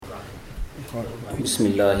بسم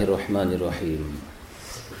اللہ الرحمن الرحیم۔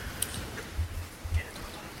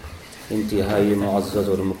 انتہائی معزز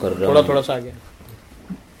اور مکرم تھوڑا سا آگے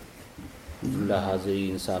جملہ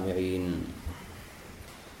حاضرین سامعین،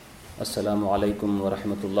 السلام علیکم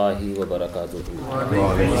ورحمۃ اللہ وبرکاتہ۔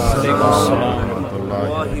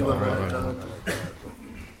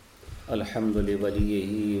 الحمد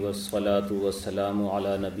لولیہ والصلاة والسلام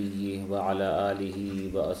علی نبیہ وعلی آلہ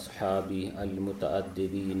واصحابہ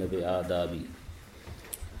المتأدبین بآدابہ،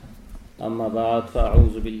 اما بعد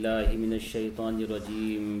فاعوذ باللہ من الشیطان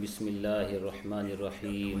الرجیم، بسم اللہ الرحمن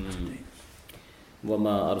الرحیم،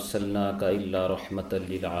 وما ارسلناک الا رحمۃ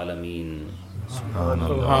للعالمین۔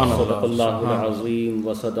 صدق اللہ العظیم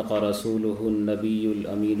وصدق رسولہ النبی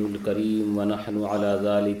الامین الکریم، ونحن علی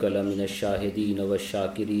ذلک لمن الشاہدین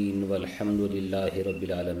والشاکرین والحمد للہ رب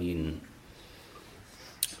العالمین۔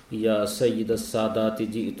 یا سید السادات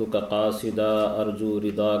جئتک قاصدا ارجو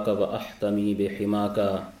رضاک واحتمی بحماک،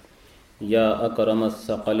 یا اکرم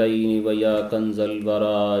الثقلین ویا کنز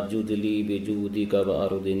الورا جدلی بجودک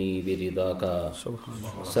واردنی برضاک۔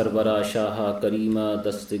 سربرا شاہ کریمہ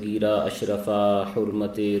دستگیرہ اشرفا،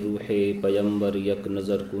 حرمت روح پیمبر یک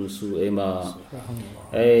نظر کن سوء ما۔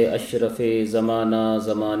 اے اشرف زمانہ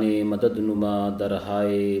زمانے مدد نما،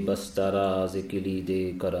 درہائے بستراز کلید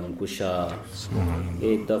کرم کشا۔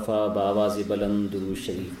 ایک دفعہ بآواز بلند درود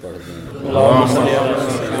شریف پڑھ دیں۔ اللہم صلی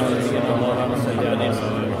علی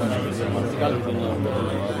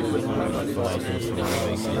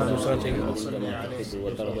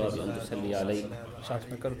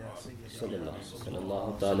صلی اللہ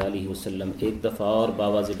تعالی علیہ وسلم۔ ایک دفعہ اور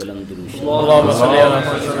بآواز بلند درود شریف۔ اللہم صلی علی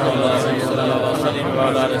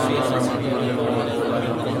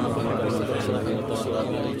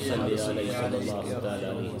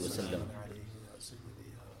وسلم۔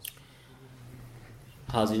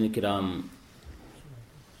 حاضرین کرام،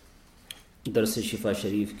 درس شفا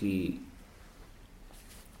شریف کی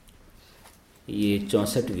یہ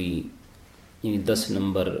 64ویں یعنی 10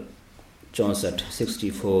 نمبر 64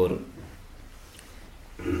 64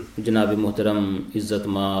 جناب محترم عزت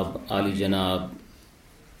مآب عالی جناب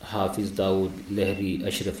حافظ داؤد لہری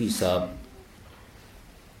اشرفی صاحب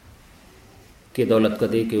کے دولت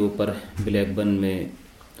قدے کے اوپر بلیک بن میں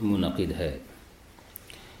منعقد ہے۔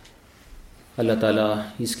 اللہ تعالیٰ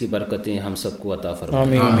اس کی برکتیں ہم سب کو عطا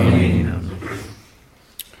فرمائے۔ آمین۔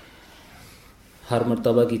 ہر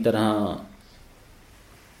مرتبہ کی طرح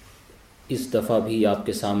اس دفعہ بھی آپ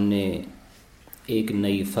کے سامنے ایک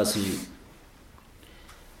نئی فصل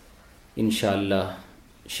انشاءاللہ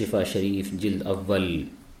شفا شریف جلد اول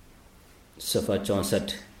صفحہ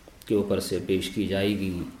 64 کے اوپر سے پیش کی جائے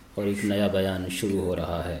گی، اور ایک نیا بیان شروع ہو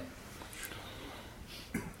رہا ہے۔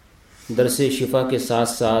 درس شفا کے ساتھ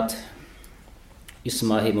ساتھ اس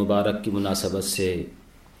ماہ مبارک کی مناسبت سے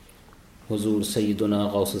حضور سیدنا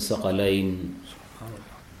غوث الثقلین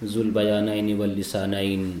ذو البیانین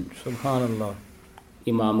واللسانین، سبحان اللہ،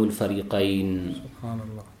 امام الفریقین، سبحان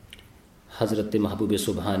اللہ، حضرت محبوب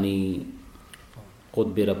سبحانی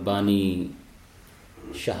قطب ربانی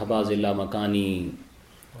شہباز لامکانی،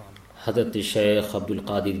 حضرت شیخ عبد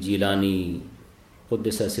القادر جیلانی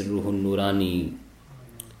قدس سرہ النورانی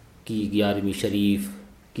کی 11ویں شریف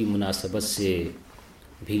کی مناسبت سے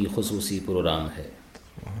بھی خصوصی پروگرام ہے۔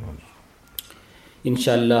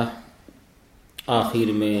 انشاءاللہ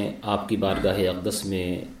آخر میں آپ کی بارگاہ اقدس میں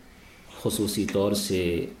خصوصی طور سے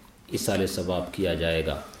ایصال ثواب کیا جائے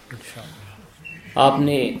گا۔ آپ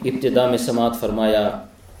نے ابتدا میں سماعت فرمایا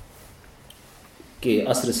کہ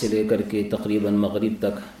عصر سے لے کر کے تقریباً مغرب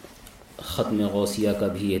تک ختم غوثیہ کا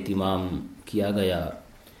بھی اہتمام کیا گیا،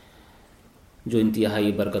 جو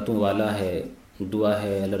انتہائی برکتوں والا ہے۔ دعا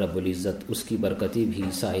ہے اللہ رب العزت اس کی برکتیں بھی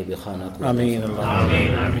صاحب خانہ کو۔ آمین۔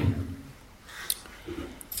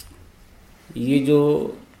 یہ جو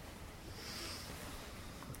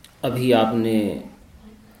ابھی آپ نے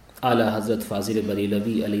اعلیٰ حضرت فاضل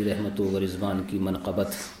بریلوی علیہ رحمت و رضوان کی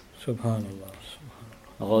منقبت سبحان اللہ،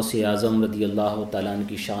 غوث اعظم رضی اللہ تعالیٰ عنہ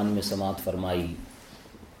کی شان میں سماعت فرمائی،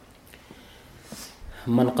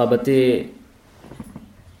 منقبتیں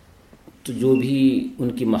تو جو بھی ان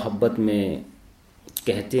کی محبت میں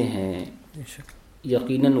کہتے ہیں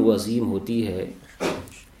یقیناً وہ عظیم ہوتی ہے،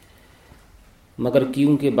 مگر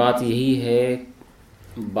کیونکہ بات یہی ہے،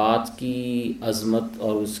 بات کی عظمت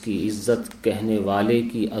اور اس کی عزت کہنے والے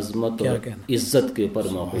کی عظمت اور عزت کے اوپر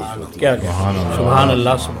موقوف ہوتی ہے۔ سبحان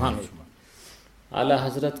اللہ، سبحان اللہ۔ اعلیٰ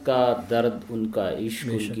حضرت کا درد، ان کا عشق،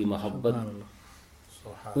 ان کی محبت،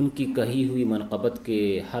 ان کی کہی ہوئی منقبت کے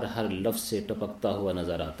ہر لفظ سے ٹپکتا ہوا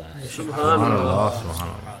نظر آتا ہے۔ سبحان اللہ، سبحان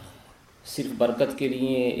اللہ۔ صرف برکت کے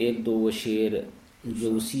لیے ایک دو وہ شعر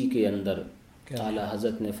جو اسی کے اندر اعلیٰ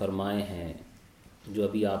حضرت نے فرمائے ہیں، جو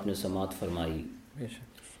ابھی آپ نے سماعت فرمائی،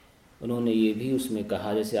 انہوں نے یہ بھی اس میں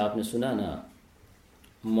کہا، جیسے آپ نے سنا نا،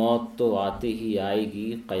 موت تو آتے ہی آئے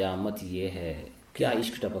گی، قیامت یہ ہے. کیا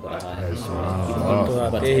عشق ٹپک رہا ہے اس میں. موت تو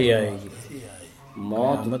آتے ہی آئے گی،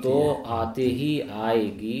 موت تو آتے ہی آئے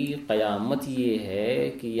گی، قیامت یہ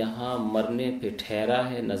ہے کہ یہاں مرنے پہ ٹھہرا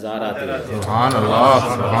ہے نظارہ تیرا. سبحان اللہ،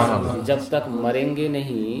 سبحان اللہ. جب تک مریں گے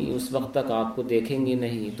نہیں اس وقت تک آپ کو دیکھیں گے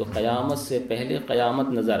نہیں، تو قیامت سے پہلے قیامت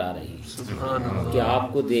نظر آ رہی ہے کہ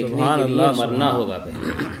آپ کو دیکھنے کے لیے مرنا ہوگا پہلے.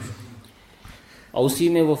 اور اسی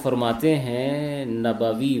میں وہ فرماتے ہیں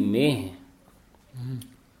نبوی میں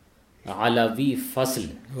علوی فصل،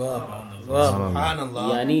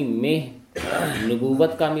 یعنی میں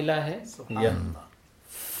نبوت کا ملا ہے،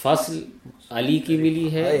 فصل علی کی ملی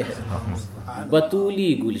ہے، بطولی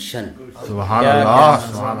گلشن. سبحان اللہ،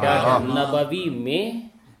 سبحان اللہ. نبوی میں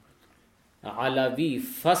علوی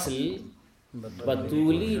فصل،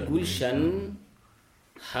 بطولی گلشن،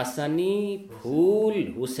 حسنی پھول،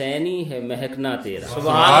 حسینی ہے مہکنا تیرا.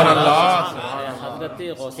 سبحان اللہ. حضرت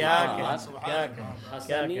غوث پاک،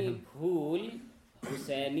 حسنی پھول،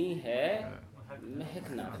 حسینی ہے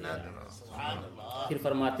مہکنا تیرا. پھر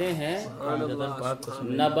فرماتے ہیں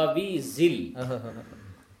نبوی ذل،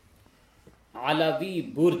 علوی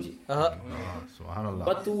برج، سبحان اللہ.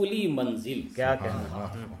 بطولی منزل. کیا کہنا.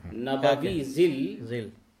 نبوی ذل،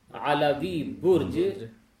 علوی برج،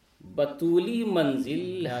 بطولی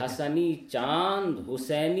منزل، حسنی چاند،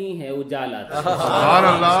 حسینی ہے اجالا. سبحان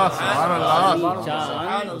اللہ، سبحان اللہ.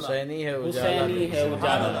 چاند حسینی ہے حسینی ہے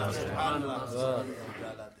اجالا.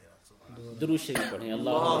 درود شریف پڑھیں.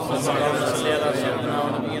 اللہم صلی علی سیدنا و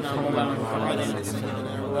نبینا مولانا محمد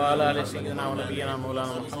وعلی آل سیدنا و نبینا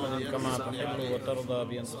مولانا محمد کما تحب و ترضى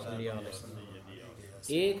بأن تصلی علیہ.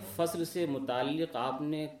 ایک فصل سے متعلق آپ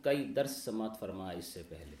نے کئی درس سماعت فرمایا اس سے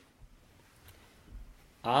پہلے.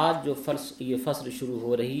 آج جو یہ فصل شروع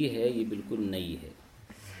ہو رہی ہے یہ بالکل نئی ہے،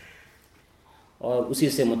 اور اسی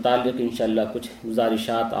سے متعلق انشاءاللہ کچھ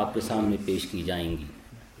گزارشات آپ کے سامنے پیش کی جائیں گی.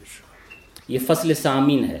 یہ فصل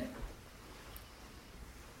ثامن ہے.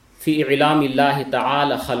 فی اعلام اللہ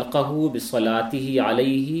تعالی خلقہ بصلاته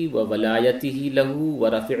علیہ و ولایتہ لہ و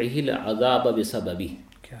رفعہ العذاب بسببہ.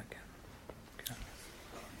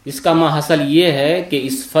 اس کا ماحصل یہ ہے کہ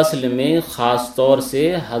اس فصل میں خاص طور سے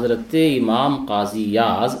حضرت امام قاضی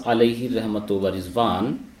یاز علیہ رحمت و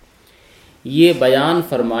رضوان یہ بیان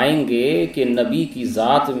فرمائیں گے کہ نبی کی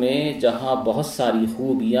ذات میں جہاں بہت ساری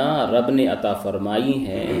خوبیاں رب نے عطا فرمائی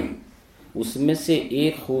ہیں، اس میں سے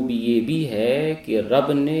ایک خوبی یہ بھی ہے کہ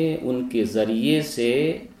رب نے ان کے ذریعے سے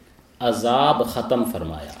عذاب ختم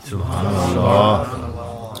فرمایا. سبحان اللہ.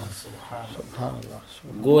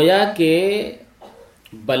 گویا کہ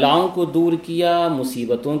بلاؤں کو دور کیا،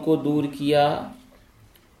 مصیبتوں کو دور کیا،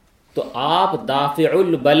 تو آپ دافع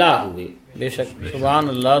البلا ہوئے. بے شک. سبحان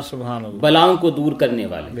اللہ، سبحان اللہ. بلاؤں کو دور کرنے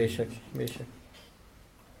والے. بے شک، بے شک.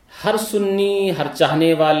 ہر سنی، ہر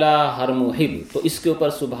چاہنے والا، ہر محب تو اس کے اوپر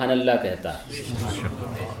سبحان اللہ کہتا ہے.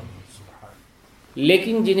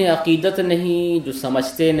 لیکن جنہیں عقیدت نہیں، جو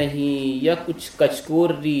سمجھتے نہیں، یا کچھ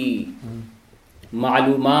کچکوری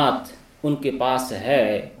معلومات ان کے پاس ہے،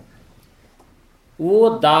 وہ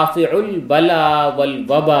دافع البلا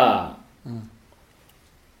والوبا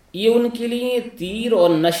یہ ان کے لیے تیر اور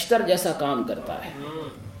نشتر جیسا کام کرتا ہے.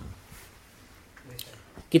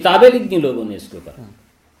 کتابیں لکھ دی لوگوں نے اس کے اوپر،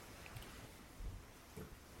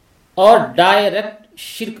 اور ڈائریکٹ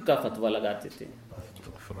شرک کا فتویٰ لگاتے تھے.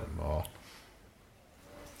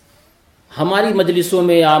 ہماری مجلسوں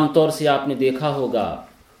میں عام طور سے آپ نے دیکھا ہوگا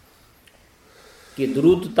کہ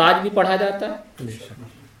درود تاج بھی پڑھا جاتا ہے.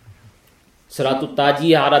 صلاۃ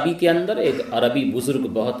التاجی عربی کے اندر ایک عربی بزرگ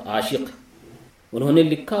بہت عاشق انہوں نے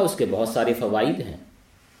لکھا، اس کے بہت سارے فوائد ہیں.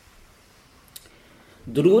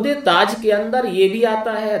 درود تاج کے اندر یہ بھی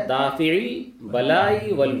آتا ہے دافعی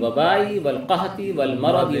بلائی والوبائی والقحطی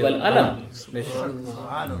والمرض والالم.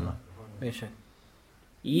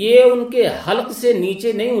 یہ ان کے حلق سے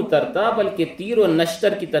نیچے نہیں اترتا بلکہ تیر و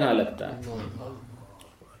نشتر کی طرح لگتا ہے.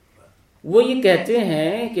 وہ یہ کہتے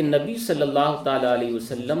ہیں کہ نبی صلی اللہ تعالی علیہ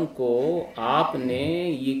وسلم کو آپ نے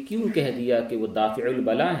یہ کیوں کہہ دیا کہ وہ دافع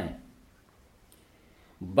البلا ہیں؟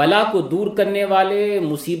 بلا کو دور کرنے والے،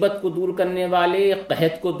 مصیبت کو دور کرنے والے،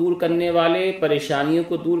 قحط کو دور کرنے والے، پریشانیوں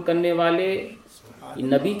کو دور کرنے والے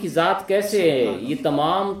نبی کی ذات کیسے ہے؟ یہ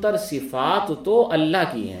تمام تر صفات تو اللہ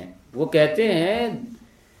کی ہیں. وہ کہتے ہیں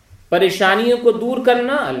پریشانیوں کو دور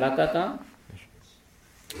کرنا اللہ کا کام،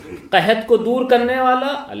 قحط کو دور کرنے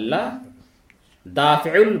والا اللہ،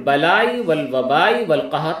 دافع البلائی والوبائی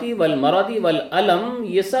والقحطی والمرض والالم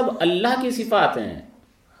یہ سب اللہ کی صفات ہیں.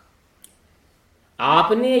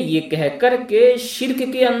 آپ نے یہ کہہ کر کے شرک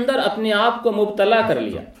کے اندر اپنے آپ کو مبتلا کر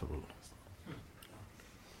لیا.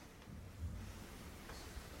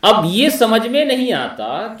 اب یہ سمجھ میں نہیں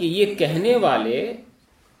آتا کہ یہ کہنے والے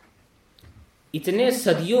اتنے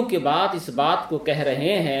صدیوں کے بعد اس بات کو کہہ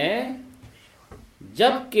رہے ہیں،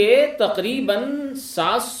 جبکہ تقریباً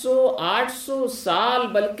 700-800 سال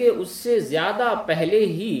بلکہ اس سے زیادہ پہلے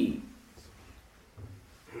ہی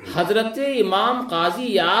حضرت امام قاضی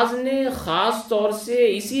یاز نے خاص طور سے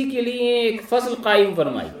اسی کے لیے ایک فصل قائم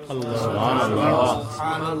فرمائی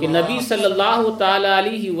کہ نبی صلی اللہ تعالی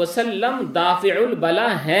علیہ وسلم دافع البلا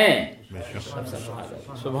ہیں.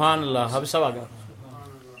 سبحان اللہ. اب سب آگا.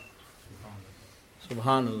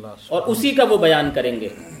 سبحان اللہ. اور اسی کا وہ بیان کریں گے.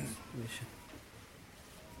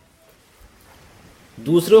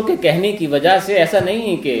 دوسروں کے کہنے کی وجہ سے ایسا نہیں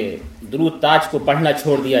ہے کہ درود تاج کو پڑھنا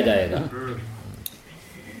چھوڑ دیا جائے گا.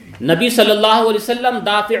 نبی صلی اللہ علیہ وسلم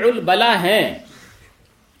دافع البلا ہیں،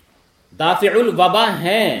 دافع الوبا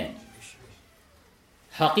ہیں.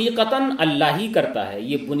 حقیقتاً اللہ ہی کرتا ہے.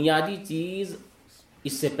 یہ بنیادی چیز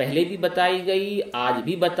اس سے پہلے بھی بتائی گئی، آج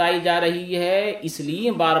بھی بتائی جا رہی ہے، اس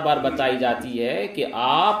لیے بار بار بتائی جاتی ہے کہ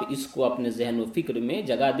آپ اس کو اپنے ذہن و فکر میں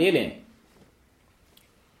جگہ دے لیں.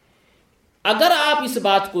 اگر آپ اس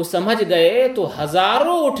بات کو سمجھ گئے تو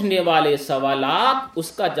ہزاروں اٹھنے والے سوالات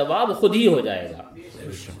اس کا جواب خود ہی ہو جائے گا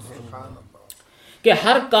کہ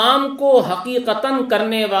ہر کام کو حقیقتاً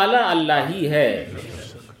کرنے والا اللہ ہی ہے.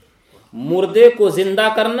 مردے کو زندہ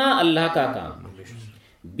کرنا اللہ کا کام،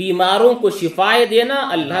 بیماروں کو شفائے دینا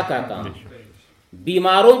اللہ کا کام،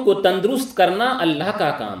 بیماروں کو تندرست کرنا اللہ کا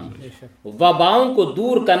کام، وباؤں کو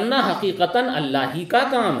دور کرنا حقیقتاً اللہ ہی کا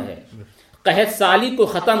کام ہے، قحط سالی کو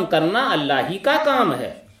ختم کرنا اللہ ہی کا کام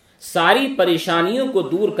ہے. ساری پریشانیوں کو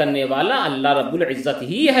دور کرنے والا اللہ رب العزت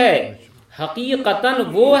ہی ہے. حقیقتاً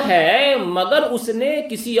وہ ہے، مگر اس نے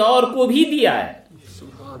کسی اور کو بھی دیا ہے.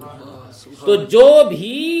 تو جو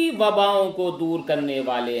بھی وباؤں کو دور کرنے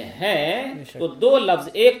والے ہیں تو دو لفظ،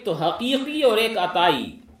 ایک تو حقیقی اور ایک عطائی.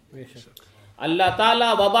 اللہ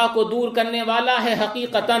تعالیٰ وبا کو دور کرنے والا ہے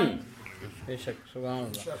حقیقتاً.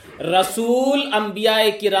 رسول، انبیاء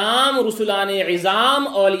کرام، رسولان عظام،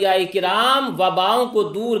 اولیاء کرام وباؤں کو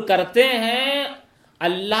دور کرتے ہیں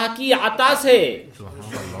اللہ کی عطا سے،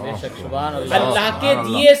 اللہ کے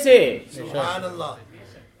دیے سے.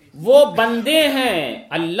 وہ بندے ہیں،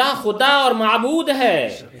 اللہ خدا اور معبود ہے.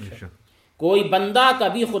 کوئی بندہ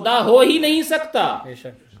کبھی خدا ہو ہی نہیں سکتا.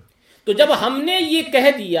 تو جب ہم نے یہ کہہ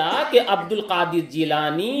دیا کہ عبد القادر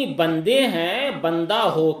جیلانی بندے ہیں، بندہ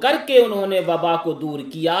ہو کر کے انہوں نے وبا کو دور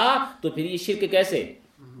کیا، تو پھر یہ شرک کیسے؟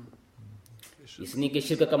 اس لیے کہ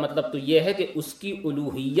شرک کا مطلب تو یہ ہے کہ اس کی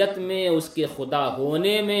الوہیت میں، اس کے خدا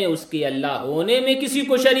ہونے میں، اس کے اللہ ہونے میں کسی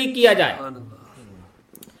کو شریک کیا جائے.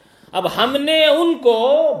 اب ہم نے ان کو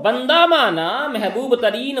بندہ مانا، محبوب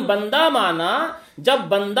ترین بندہ مانا. جب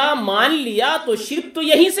بندہ مان لیا تو شرک تو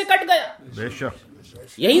یہیں سے کٹ گیا،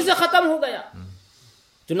 یہیں سے ختم ہو گیا.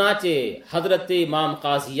 چنانچہ حضرت امام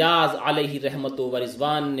قاضی یاز علیہ رحمت و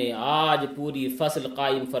رضوان نے آج پوری فصل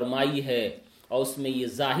قائم فرمائی ہے، اور اس میں یہ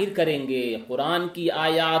ظاہر کریں گے قرآن کی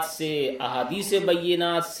آیات سے، احادیث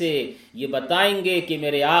بینات سے، یہ بتائیں گے کہ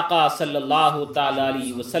میرے آقا صلی اللہ تعالی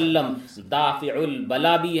علیہ وسلم دافع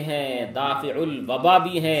البلا بھی ہیں، دافع الوبا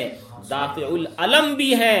بھی ہیں، دافع العلم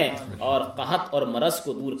بھی ہیں، اور قحط اور مرض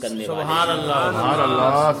کو دور کرنے والے. سبحان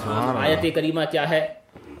اللہ. آیت کریمہ کیا ہے؟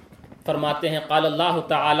 فرماتے ہیں قال اللہ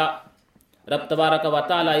تعالی، رب تبارک و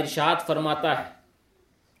تعالی ارشاد فرماتا ہے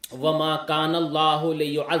وَمَا كَانَ اللَّهُ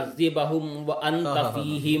لِيُعَذِّبَهُمْ وَأَنْتَ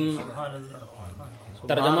فِيهِمْ.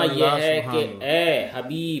 ترجمہ یہ ہے کہ اے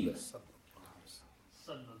حبیب،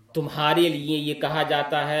 تمہارے لیے یہ کہا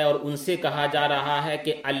جاتا ہے اور ان سے کہا جا رہا ہے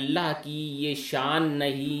کہ اللہ کی یہ شان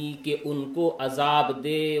نہیں کہ ان کو عذاب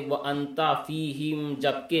دے، وَأَنْتَ فِيهِمْ،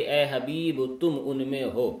 جبکہ اے حبیب تم ان میں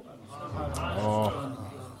ہو.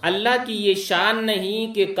 اللہ کی یہ شان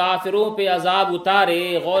نہیں کہ کافروں پہ عذاب اتارے.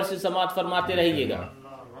 غور سے سماعت فرماتے رہیے گا.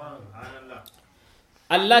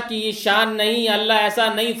 اللہ کی یہ شان نہیں، اللہ ایسا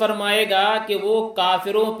نہیں فرمائے گا کہ وہ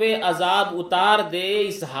کافروں پہ عذاب اتار دے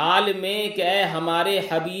اس حال میں کہ اے ہمارے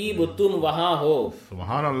حبیب تم وہاں ہو.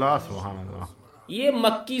 سبحان اللہ، سبحان اللہ. یہ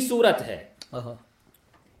مکی صورت ہے.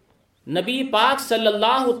 نبی پاک صلی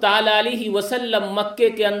اللہ تعالی علیہ وسلم مکے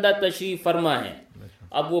کے اندر تشریف فرما ہے.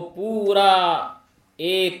 اب وہ پورا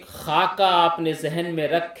ایک خاکہ اپنے ذہن میں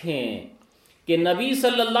رکھیں کہ نبی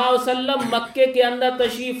صلی اللہ علیہ وسلم مکے کے اندر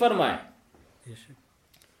تشریف فرمائے.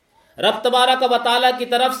 رب تبارک و تعالیٰ کی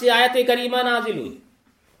طرف سے آیت کریمہ نازل ہوئی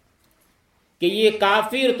کہ یہ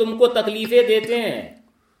کافر تم کو تکلیفیں دیتے ہیں،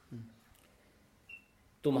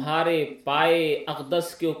 تمہارے پائے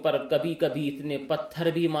اقدس کے اوپر کبھی کبھی اتنے پتھر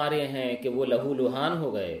بھی مارے ہیں کہ وہ لہو لہان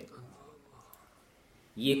ہو گئے.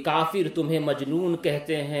 یہ کافر تمہیں مجنون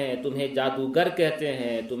کہتے ہیں، تمہیں جادوگر کہتے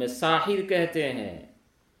ہیں، تمہیں ساحر کہتے ہیں،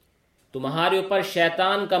 تمہارے اوپر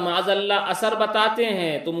شیطان کا معاذ اللہ اثر بتاتے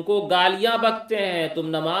ہیں، تم کو گالیاں بکتے ہیں. تم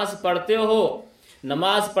نماز پڑھتے ہو،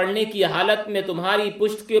 نماز پڑھنے کی حالت میں تمہاری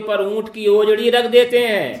پشت کے اوپر اونٹ کی اوجڑی رکھ دیتے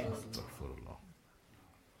ہیں.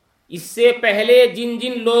 اس سے پہلے جن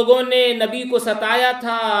جن لوگوں نے نبی کو ستایا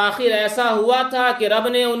تھا، آخر ایسا ہوا تھا کہ رب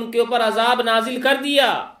نے ان کے اوپر عذاب نازل کر دیا.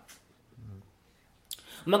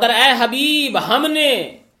 مگر اے حبیب، ہم نے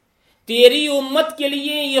تیری امت کے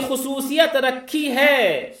لیے یہ خصوصیت رکھی ہے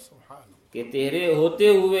کہ تیرے ہوتے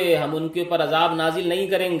ہوئے ہم ان کے اوپر عذاب نازل نہیں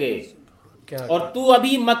کریں گے. اور تو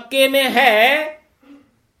ابھی مکے میں ہے،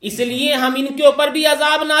 اس لیے ہم ان کے اوپر بھی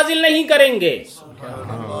عذاب نازل نہیں کریں گے.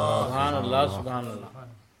 سبحان اللہ سبحان اللہ.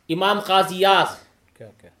 امام قاضیاز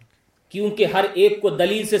کیونکہ ہر ایک کو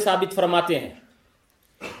دلیل سے ثابت فرماتے ہیں.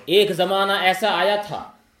 ایک زمانہ ایسا آیا تھا،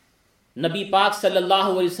 نبی پاک صلی اللہ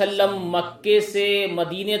علیہ وسلم مکے سے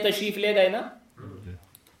مدینے تشریف لے گئے نا،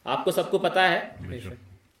 آپ کو سب کو پتا ہے.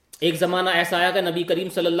 ایک زمانہ ایسا آیا کہ نبی کریم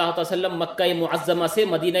صلی اللہ علیہ وسلم مکہ معظمہ سے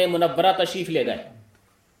مدینہ منورہ تشریف لے گئے.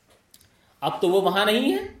 اب تو وہ وہاں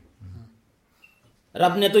نہیں ہے.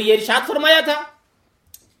 رب نے تو یہ ارشاد فرمایا تھا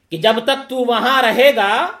کہ جب تک تو وہاں رہے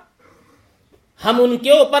گا ہم ان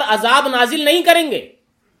کے اوپر عذاب نازل نہیں کریں گے.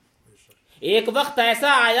 ایک وقت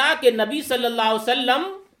ایسا آیا کہ نبی صلی اللہ علیہ وسلم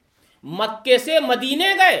مکے سے مدینے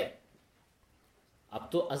گئے، اب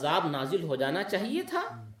تو عذاب نازل ہو جانا چاہیے تھا.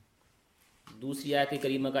 دوسری آیت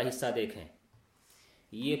کریمہ کا حصہ دیکھیں.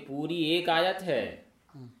 یہ پوری ایک آیت ہے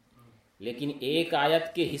لیکن ایک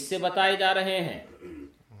آیت کے حصے بتائے جا رہے ہیں.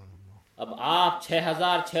 اب آپ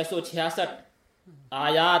 6666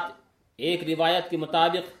 آیات ایک روایت کے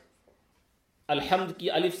مطابق الحمد کی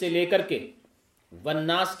الف سے لے کر کے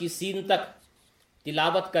والناس کی سین تک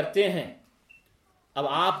تلاوت کرتے ہیں. اب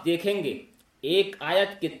آپ دیکھیں گے ایک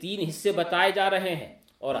آیت کے 3 حصے بتائے جا رہے ہیں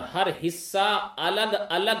اور ہر حصہ الگ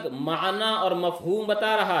الگ معنی اور مفہوم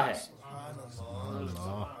بتا رہا ہے.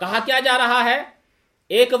 کہا کیا جا رہا ہے؟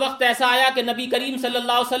 ایک وقت ایسا آیا کہ نبی کریم صلی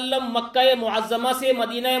اللہ علیہ وسلم مکہ معظمہ سے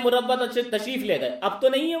مدینہ منورہ تشریف لے گئے، اب تو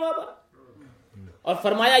نہیں ہے وہاں پر، اور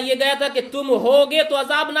فرمایا یہ گیا تھا کہ تم ہوگے تو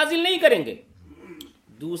عذاب نازل نہیں کریں گے.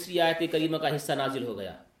 دوسری آیت کریمہ کا حصہ نازل ہو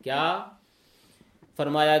گیا. کیا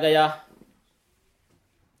فرمایا گیا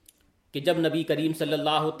کہ جب نبی کریم صلی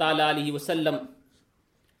اللہ تعالی علیہ وسلم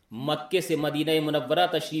مکے سے مدینہ منورہ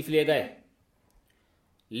تشریف لے گئے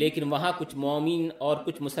لیکن وہاں کچھ مومن اور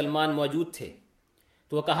کچھ مسلمان موجود تھے،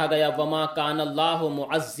 تو کہا گیا وما کان اللہ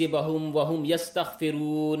معذبہم وہم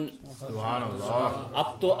یستغفرون. سبحان اللہ.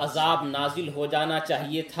 اب تو عذاب نازل ہو جانا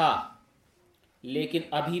چاہیے تھا لیکن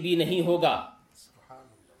ابھی بھی نہیں ہوگا.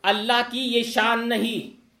 اللہ کی یہ شان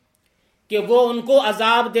نہیں کہ وہ ان کو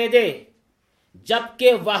عذاب دے دے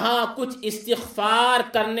جبکہ وہاں کچھ استغفار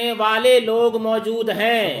کرنے والے لوگ موجود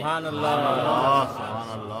ہیں. سبحان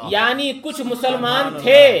اللہ. یعنی کچھ مسلمان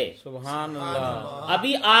تھے، سبحان اللہ.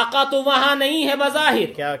 ابھی آقا تو وہاں نہیں ہے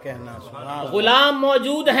بظاہر، کیا کہنا. سبحان غلام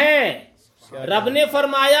موجود ہیں. رب نے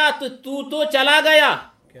فرمایا تو چلا گیا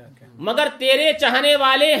مگر تیرے چاہنے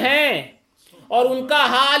والے ہیں اور ان کا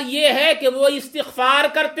حال یہ ہے کہ وہ استغفار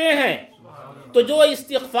کرتے ہیں. تو جو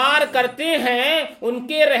استغفار کرتے ہیں ان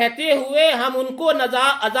کے رہتے ہوئے ہم ان کو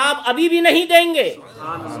عذاب ابھی بھی نہیں دیں گے.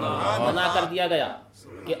 منع کر دیا گیا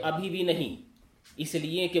کہ ابھی بھی نہیں، اس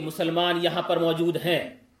لیے کہ مسلمان یہاں پر موجود ہیں.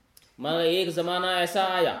 مگر ایک زمانہ ایسا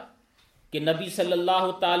آیا کہ نبی صلی اللہ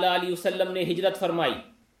تعالی علیہ وسلم نے ہجرت فرمائی.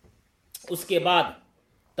 اس کے بعد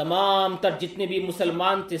تمام تر جتنے بھی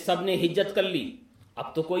مسلمان تھے سب نے ہجرت کر لی.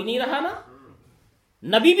 اب تو کوئی نہیں رہا نا،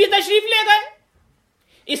 نبی بھی تشریف لے گئے،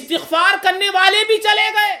 استغفار کرنے والے بھی چلے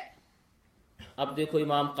گئے. اب دیکھو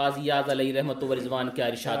امام قاضی اعظم علیہ رحمت و رضوان کیا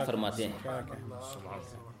ارشاد فرماتے ہیں.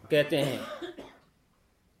 کہتے ہیں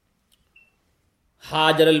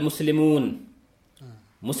ہاجر المسلمون،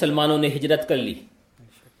 مسلمانوں نے ہجرت کر لی.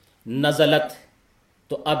 نزلت،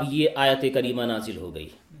 تو اب یہ آیت کریمہ نازل ہو گئی.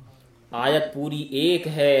 آیت پوری ایک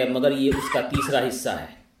ہے مگر یہ اس کا تیسرا حصہ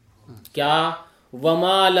ہے. کیا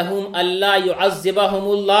وما لہم اللہ یعذبہم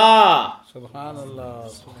اللہ. سبحان اللہ.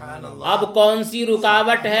 سبحان اللہ. اب کون سی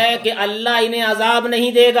رکاوٹ ہے کہ اللہ انہیں عذاب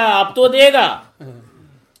نہیں دے گا؟ اب تو دے گا.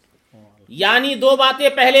 یعنی 2 باتیں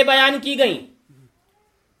پہلے بیان کی گئیں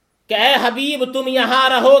کہ اے حبیب تم یہاں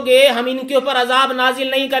رہو گے ہم ان کے اوپر عذاب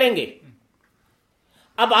نازل نہیں کریں گے.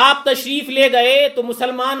 اب آپ تشریف لے گئے تو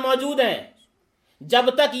مسلمان موجود ہیں، جب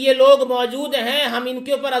تک یہ لوگ موجود ہیں ہم ان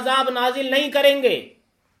کے اوپر عذاب نازل نہیں کریں گے.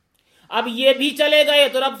 اب یہ بھی چلے گئے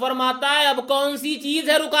تو رب فرماتا ہے اب کون سی چیز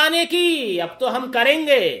ہے رکانے کی، اب تو ہم کریں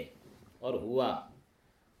گے۔ اور ہوا،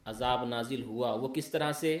 عذاب نازل ہوا۔ وہ کس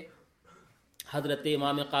طرح سے؟ حضرت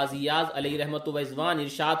امام قاضی اعظم علیہ رحمت و رضوان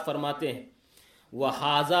ارشاد فرماتے ہیں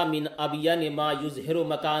وَحَاذَا مِنْ أَبْيَنِ مَا يُظْهِرُ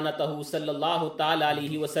مَكَانَتَهُ صلی اللہ تعالی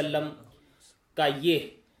علیہ وسلم کا یہ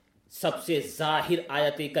سب سے ظاہر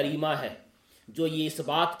آیت کریمہ ہے جو یہ اس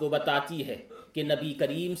بات کو بتاتی ہے کہ نبی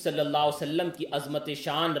کریم صلی اللہ علیہ وسلم کی عظمت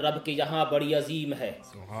شان رب کے یہاں بڑی عظیم ہے۔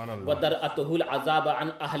 وَدَرْأَتُهُ الْعَذَابَ عَنْ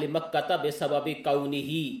أَهْلِ مَكَّةَ بِسَبَبِ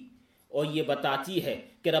كَوْنِهِ، اور یہ بتاتی ہے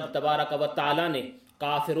کہ رب تبارک و تعالی نے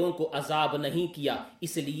کافروں کو عذاب نہیں کیا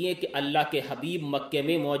اس لیے کہ اللہ کے حبیب مکے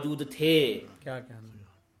میں موجود تھے۔ کیا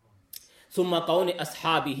ثم کون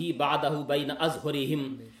اصحابہ بعدہ بین اظہرہم،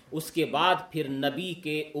 اس کے بعد پھر نبی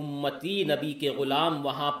کے امتی، نبی کے غلام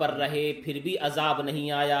وہاں پر رہے، پھر بھی عذاب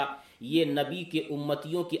نہیں آیا۔ یہ نبی کے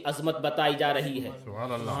امتیوں کی عظمت بتائی جا رہی ہے۔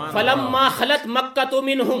 فلما خلت مکہ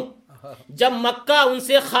منہم، جب مکہ ان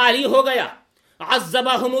سے خالی ہو گیا،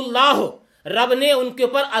 عذبہم اللہ، رب نے ان کے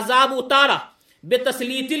اوپر عذاب اتارا،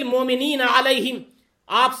 بتسلیط المومنین علیہم۔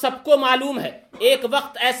 آپ سب کو معلوم ہے ایک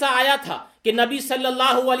وقت ایسا آیا تھا کہ نبی صلی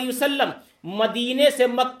اللہ علیہ وسلم مدینے سے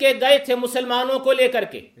مکے گئے تھے مسلمانوں کو لے کر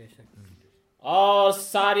کے، اور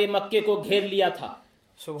سارے مکے کو گھیر لیا تھا،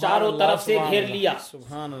 چاروں طرف سے گھیر لیا۔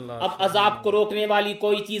 سبحان اللہ۔ اب عذاب کو روکنے والی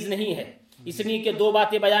کوئی چیز نہیں ہے، اس لیے کہ دو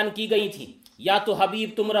باتیں بیان کی گئی تھیں، یا تو حبیب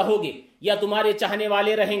تم رہو گے یا تمہارے چاہنے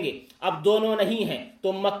والے رہیں گے، اب دونوں نہیں ہیں،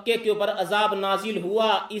 تو مکے کے اوپر عذاب نازل ہوا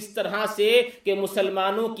اس طرح سے کہ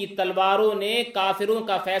مسلمانوں کی تلواروں نے کافروں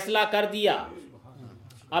کا فیصلہ کر دیا۔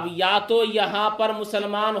 اب یا تو یہاں پر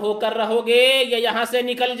مسلمان ہو کر رہو گے یا یہاں سے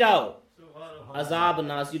نکل جاؤ، عذاب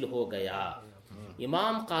نازل ہو گیا۔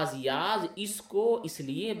 امام قاضی اعظم اس کو اس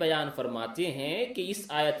لیے بیان فرماتے ہیں کہ اس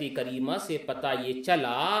آیت کریمہ سے پتہ یہ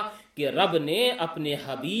چلا کہ رب نے اپنے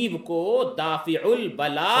حبیب کو دافع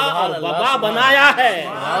البلا اور وبا بنایا ہے۔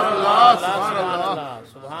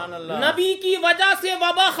 سبحان اللہ۔ نبی کی وجہ سے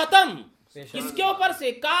وبا ختم، کس کے اوپر سے؟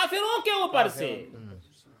 کافروں کے اوپر سے۔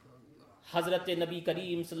 حضرت نبی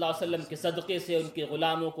کریم صلی اللہ علیہ وسلم کے صدقے سے ان کے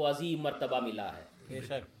غلاموں کو عظیم مرتبہ ملا ہے۔ بے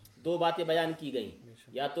شک۔ دو باتیں بیان کی گئیں،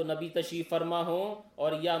 یا تو نبی تشریف فرما ہو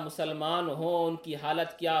اور یا مسلمان ہو، ان کی حالت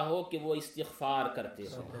کیا ہو کہ وہ استغفار کرتے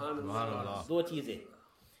ہو۔ دو چیزیں۔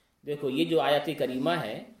 دیکھو یہ جو آیت کریمہ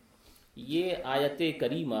ہے، یہ آیت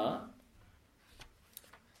کریمہ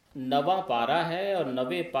 9واں پارہ ہے، اور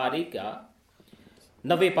 9ویں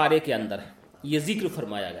پارے کے اندر یہ ذکر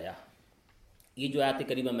فرمایا گیا۔ یہ جو آیت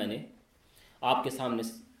کریمہ میں نے آپ کے سامنے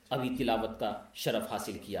ابھی تلاوت کا شرف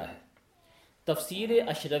حاصل کیا ہے، تفسیر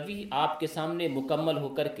اشرفی آپ کے سامنے مکمل ہو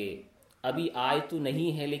کر کے ابھی آئے تو نہیں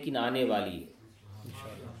ہے لیکن آنے والی ہے۔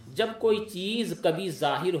 جب کوئی چیز کبھی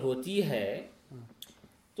ظاہر ہوتی ہے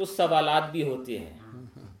تو سوالات بھی ہوتے ہیں،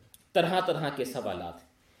 طرح طرح کے سوالات،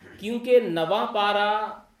 کیونکہ 9واں پارہ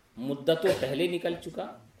مدتوں پہلے نکل چکا۔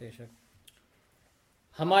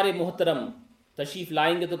 ہمارے محترم تشریف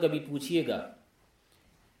لائیں گے تو کبھی پوچھیے گا،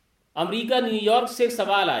 امریکہ نیو یارک سے ایک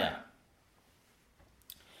سوال آیا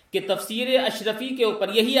کہ تفسیر اشرفی کے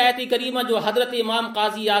اوپر یہی آیت کریمہ جو حضرت امام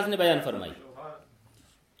قاضی اعظم نے بیان فرمائی،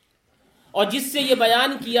 اور جس سے یہ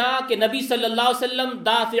بیان کیا کہ نبی صلی اللہ علیہ وسلم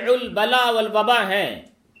دافع البلا والوبا ہیں،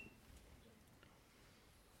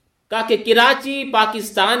 کہا کہ کراچی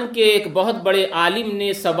پاکستان کے ایک بہت بڑے عالم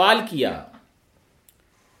نے سوال کیا۔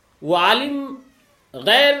 وہ عالم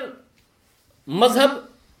غیر مذہب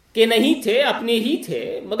کے نہیں تھے، اپنے ہی تھے،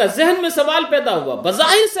 مگر ذہن میں سوال پیدا ہوا،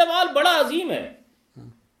 بظاہر سوال بڑا عظیم ہے۔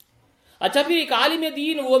 اچھا پھر ایک عالم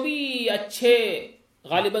دین، وہ بھی اچھے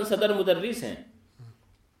غالباً صدر مدرس ہیں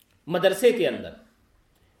مدرسے کے اندر،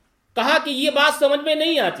 کہا کہ یہ بات سمجھ میں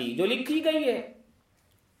نہیں آتی جو لکھی گئی ہے۔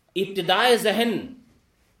 ابتدائے ذہن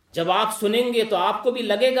جب آپ سنیں گے تو آپ کو بھی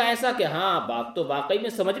لگے گا ایسا کہ ہاں بات تو واقعی میں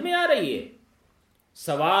سمجھ میں آ رہی ہے،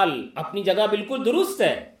 سوال اپنی جگہ بالکل درست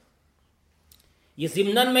ہے۔ یہ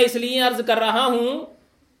ضمناً میں اس لیے عرض کر رہا ہوں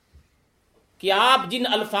کہ آپ جن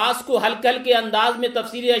الفاظ کو ہلکے ہلکے انداز میں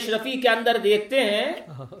تفسیر اشرفی کے اندر دیکھتے ہیں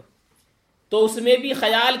تو اس میں بھی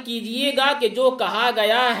خیال کیجئے گا کہ جو کہا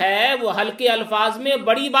گیا ہے وہ ہلکے الفاظ میں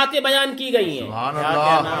بڑی باتیں بیان کی گئی ہیں۔ سبحان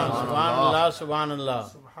اللہ، سبحان اللہ۔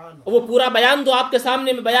 وہ پورا بیان تو آپ کے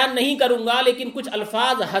سامنے میں بیان نہیں کروں گا، لیکن کچھ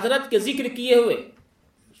الفاظ حضرت کے ذکر کیے ہوئے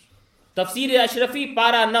تفسیر اشرفی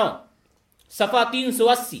پارہ 9 صفحہ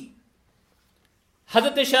 380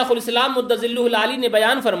 حضرت شیخ الاسلام مدظلہ العالی نے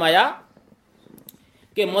بیان فرمایا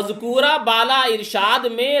کہ مذکورہ بالا ارشاد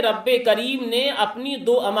میں رب کریم نے اپنی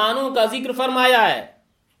 2 امانوں کا ذکر فرمایا ہے۔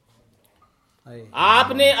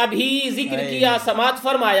 آپ نے ابھی ذکر کیا، سماعت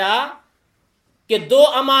فرمایا کہ 2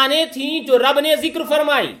 امانیں تھیں جو رب نے ذکر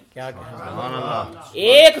فرمائی۔ سبحان اللہ.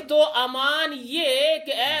 ایک تو امان یہ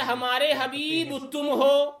کہ اے ہمارے حبیب تم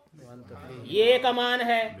ہو، یہ ایک امان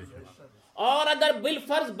ہے. اور اگر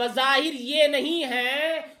بالفرض بظاہر یہ نہیں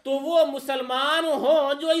ہے تو وہ مسلمان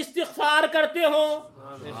ہوں جو استغفار کرتے ہوں.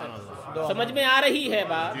 سمجھ میں آ رہی ہے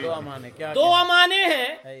بات؟ دو امانے کیا دو امانے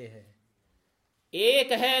ہیں. ہے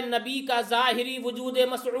ایک ہے نبی کا ظاہری وجود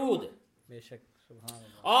مسعود، بے شک. سبحان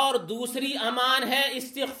اللہ. اور دوسری امان ہے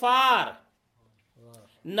استغفار.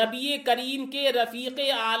 نبی کریم کے رفیق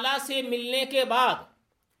اعلیٰ سے ملنے کے بعد،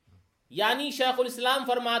 یعنی شیخ الاسلام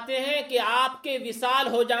فرماتے ہیں کہ آپ کے وصال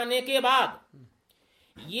ہو جانے کے بعد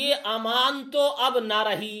یہ امان تو اب نہ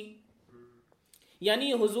رہی،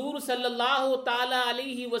 یعنی حضور صلی اللہ تعالی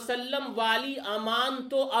علیہ وسلم والی امان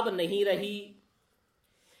تو اب نہیں رہی،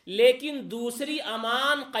 لیکن دوسری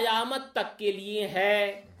امان قیامت تک کے لیے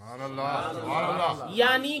ہے. سبحان اللہ. سبحان اللہ.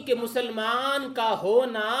 یعنی کہ مسلمان کا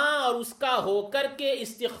ہونا اور اس کا ہو کر کے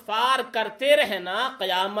استغفار کرتے رہنا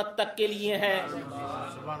قیامت تک کے لیے ہے،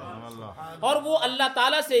 اور وہ اللہ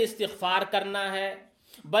تعالیٰ سے استغفار کرنا ہے.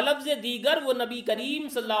 بلفظ دیگر وہ نبی کریم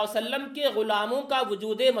صلی اللہ علیہ وسلم کے غلاموں کا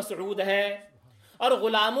وجود مسعود ہے، اور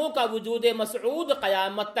غلاموں کا وجود مسعود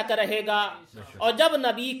قیامت تک رہے گا. اور جب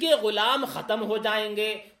نبی کے غلام ختم ہو جائیں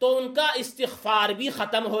گے تو ان کا استغفار بھی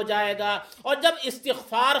ختم ہو جائے گا، اور جب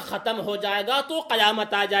استغفار ختم ہو جائے گا تو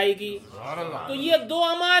قیامت آ جائے گی. تو یہ دو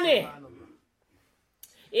امانے،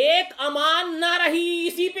 ایک امان نہ رہی،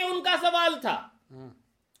 اسی پہ ان کا سوال تھا.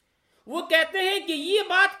 وہ کہتے ہیں کہ یہ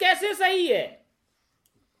بات کیسے صحیح ہے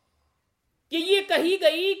کہ یہ کہی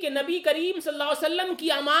گئی کہ نبی کریم صلی اللہ علیہ وسلم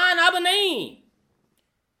کی امان اب نہیں.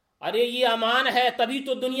 ارے یہ امان ہے تبھی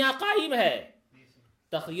تو دنیا قائم ہے.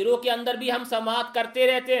 تقریروں کے اندر بھی ہم سماعت کرتے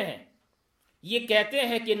رہتے ہیں، یہ کہتے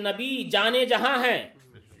ہیں کہ نبی جانے جہاں ہیں.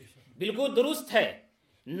 بالکل درست ہے،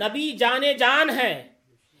 نبی جانے جان ہے،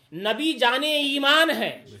 نبی جانے ایمان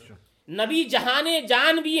ہے، نبی جہانے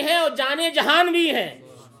جان بھی ہیں اور جانے جہان بھی ہیں.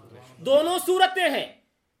 دونوں صورتیں ہیں.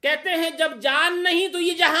 کہتے ہیں جب جان نہیں تو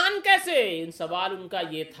یہ جہان کیسے؟ سوال ان کا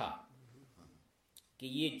یہ تھا کہ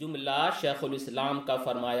یہ جملہ شیخ الاسلام کا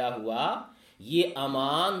فرمایا ہوا یہ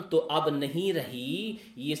امان تو اب نہیں رہی،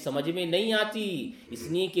 یہ سمجھ میں نہیں آتی، اس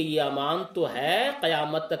لیے کہ یہ امان تو ہے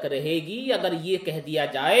قیامت تک رہے گی. اگر یہ کہہ دیا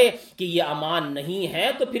جائے کہ یہ امان نہیں ہے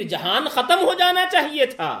تو پھر جہان ختم ہو جانا چاہیے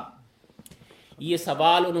تھا. یہ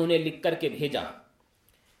سوال انہوں نے لکھ کر کے بھیجا.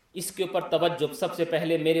 اس کے اوپر توجہ، سب سے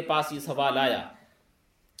پہلے میرے پاس یہ سوال آیا،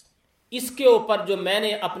 اس کے اوپر جو میں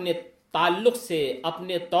نے اپنے تعلق سے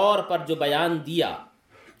اپنے طور پر جو بیان دیا،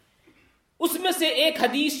 اس میں سے ایک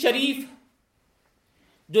حدیث شریف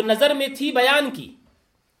جو نظر میں تھی بیان کی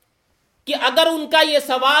کہ اگر ان کا یہ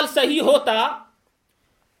سوال صحیح ہوتا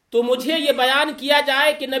تو مجھے یہ بیان کیا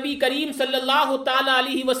جائے کہ نبی کریم صلی اللہ تعالی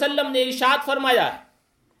علیہ وسلم نے ارشاد فرمایا ہے.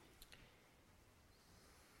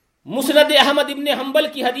 مسند احمد ابن حنبل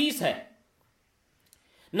کی حدیث ہے،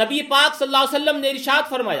 نبی پاک صلی اللہ علیہ وسلم نے ارشاد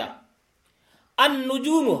فرمایا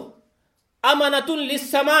النجوم امنۃ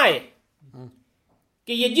للسماء،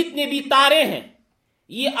 کہ یہ جتنے بھی تارے ہیں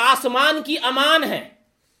یہ آسمان کی امان ہیں.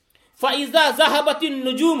 فَإِذَا ذَهَبَتِ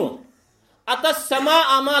النُّجُومُ أَتَى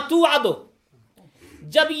السَّمَاءَ مَا تُوعَدُ،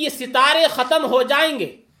 جب یہ ستارے ختم ہو جائیں گے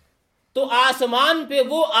تو آسمان پہ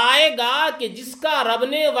وہ آئے گا کہ جس کا رب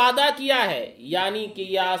نے وعدہ کیا ہے، یعنی کہ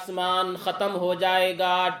یہ آسمان ختم ہو جائے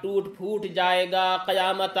گا، ٹوٹ پھوٹ جائے گا،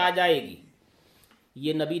 قیامت آ جائے گی.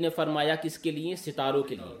 یہ نبی نے فرمایا کس کے لیے؟ ستاروں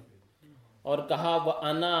کے لیے. اور کہا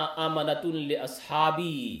وَأَنَا أَمَنَةٌ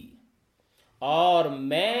لِأَصْحَابِي، اور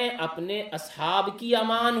میں اپنے اصحاب کی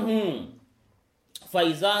امان ہوں.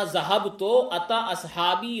 فَإِذَا ذَهَبْتُ أَتَى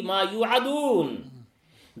أَصْحَابِي مَا يُوعَدُونَ،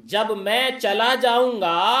 جب میں چلا جاؤں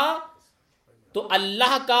گا تو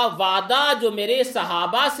اللہ کا وعدہ جو میرے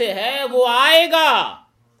صحابہ سے ہے وہ آئے گا.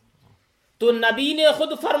 تو نبی نے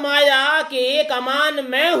خود فرمایا کہ ایک امان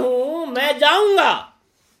میں ہوں، میں جاؤں گا.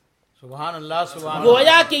 سبحان اللہ. سبحان اللہ.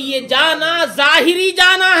 گویا کہ یہ جانا ظاہری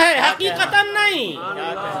جانا ہے، حقیقتاً نہیں.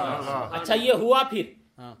 اچھا یہ ہوا پھر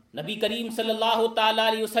نبی کریم صلی اللہ تعالی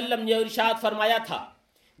علیہ وسلم نے ارشاد فرمایا تھا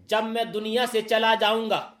جب میں دنیا سے چلا جاؤں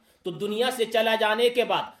گا تو دنیا سے چلا جانے کے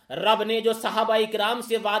بعد رب نے جو صحابہ اکرام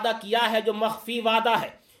سے وعدہ کیا ہے، جو مخفی وعدہ ہے،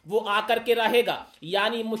 وہ آ کر کے رہے گا.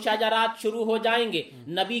 یعنی مشاجرات شروع ہو جائیں گے.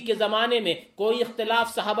 نبی کے زمانے میں کوئی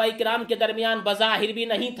اختلاف صحابہ اکرام کے درمیان بظاہر بھی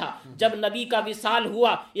نہیں تھا. جب نبی کا وصال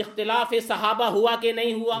ہوا اختلاف صحابہ ہوا کہ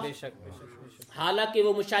نہیں ہوا؟ بے شک. حالانکہ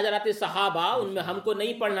وہ مشاجرات صحابہ ان میں ہم کو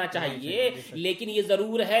نہیں پڑھنا چاہیے، لیکن یہ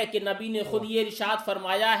ضرور ہے کہ نبی نے خود یہ ارشاد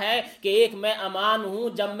فرمایا ہے کہ ایک میں امان ہوں،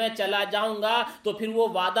 جب میں چلا جاؤں گا تو پھر وہ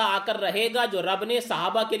وعدہ آ کر رہے گا جو رب نے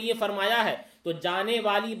صحابہ کے لیے فرمایا ہے. تو جانے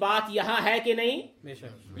والی بات یہاں ہے کہ نہیں؟ بے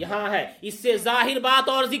شک. یہاں ہے. اس سے ظاہر بات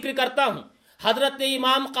اور ذکر کرتا ہوں. حضرت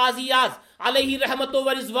امام قاضی اعظم علیہ رحمت و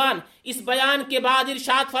رضوان اس بیان کے بعد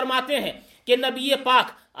ارشاد فرماتے ہیں کہ نبی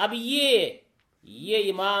پاک اب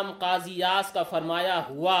یہ امام قاضی اعظم کا فرمایا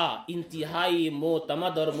ہوا انتہائی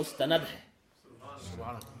معتمد اور مستند ہے.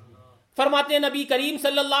 فرماتے ہیں نبی کریم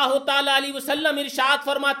صلی اللہ تعالی علیہ وسلم ارشاد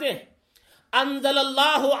فرماتے ہیں انزل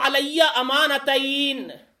اللہ علی امانتین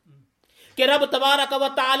کہ رب تبارک و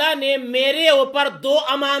تعالی نے میرے اوپر 2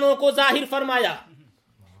 امانوں کو ظاہر فرمایا،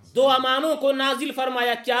 2 امانوں کو نازل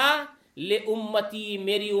فرمایا. کیا؟ لامتی،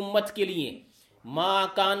 میری امت کے لیے. ما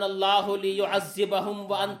کان اللہ لیعذبہم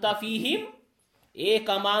وانت فیہم، ایک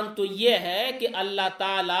امان تو یہ ہے کہ اللہ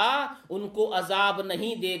تعالیٰ ان کو عذاب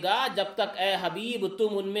نہیں دے گا جب تک اے حبیب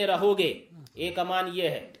تم ان میں رہو گے. ایک امان یہ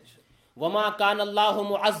ہے. وما کان اللہ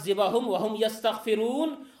معذبہم وہم یستغفرون،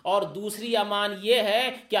 اور دوسری امان یہ ہے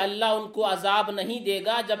کہ اللہ ان کو عذاب نہیں دے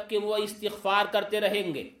گا جبکہ وہ استغفار کرتے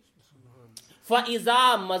رہیں گے.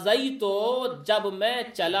 فَإِذَا مَضَيْتُ، جب میں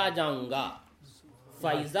چلا جاؤں گا.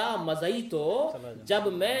 فَإِذَا مَضَيْتُ، جب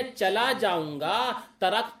میں چلا جاؤں گا.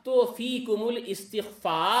 تَرَكْتُ فِيكُمُ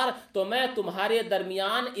الْاِسْتِغْفَارَ، تو میں تمہارے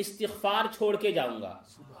درمیان استغفار چھوڑ کے جاؤں گا.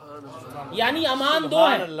 یعنی امان 2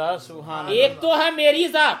 ہیں، ایک تو ہے میری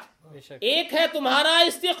ذات، ایک ہے تمہارا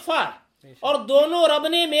استغفار، اور دونوں رب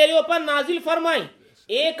نے میرے اوپر نازل فرمائی.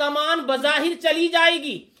 ایک امان بظاہر چلی جائے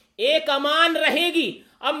گی، ایک امان رہے گی.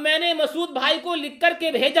 اب میں نے مسعود بھائی کو لکھ کر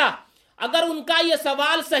کے بھیجا، اگر ان کا یہ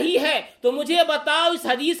سوال صحیح ہے تو مجھے بتاؤ اس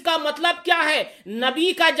حدیث کا مطلب کیا ہے؟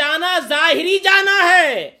 نبی کا جانا ظاہری جانا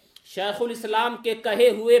ہے. شیخ الاسلام کے کہے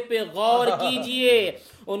ہوئے پہ غور کیجئے.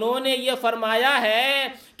 انہوں نے یہ فرمایا ہے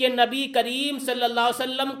کہ نبی کریم صلی اللہ علیہ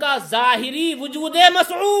وسلم کا ظاہری وجود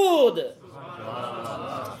مسعود،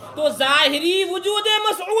 تو ظاہری وجود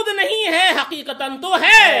مسعود نہیں ہے، حقیقتاً تو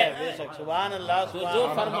ہے. سبحان اللہ. تو جو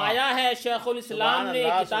فرمایا ہے شیخ الاسلام نے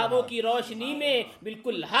کتابوں کی روشنی میں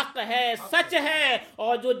بالکل حق ہے، سچ ہے.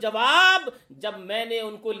 اور جو جواب جب میں نے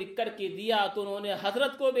ان کو لکھ کر کے دیا تو انہوں نے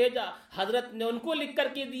حضرت کو بھیجا، حضرت نے ان کو لکھ کر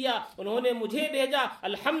کے دیا، انہوں نے مجھے بھیجا.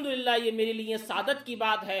 الحمدللہ یہ میرے لیے سعادت کی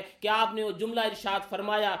بات ہے کہ آپ نے وہ جملہ ارشاد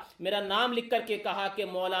فرمایا، میرا نام لکھ کر کے کہا کہ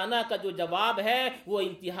مولانا کا جو جواب ہے وہ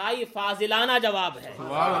انتہائی فاضلانہ جواب ہے.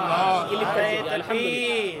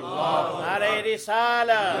 نعرہ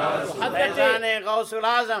رسالت، فیضان غوث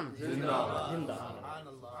العظم.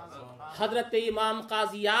 حضرت امام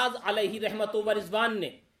قاضی اعظم علیہ رحمت و رضوان نے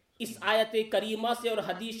اس آیت کریمہ سے اور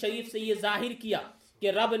حدیث شریف سے یہ ظاہر کیا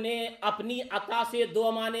کہ رب نے اپنی عطا سے 2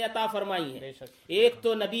 امانیں عطا فرمائی ہیں. ایک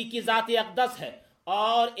تو نبی کی ذات اقدس ہے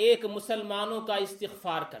اور ایک مسلمانوں کا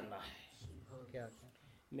استغفار کرنا ہے.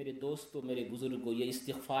 میرے دوستو، میرے بزرگوں، یہ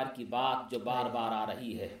استغفار کی بات جو بار بار آ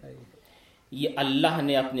رہی ہے، یہ اللہ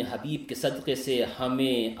نے اپنے حبیب کے صدقے سے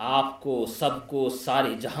ہمیں، آپ کو، سب کو،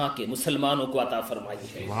 سارے جہاں کے مسلمانوں کو عطا فرمائی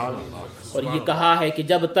ہے. اور یہ کہا ہے کہ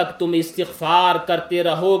جب تک تم استغفار کرتے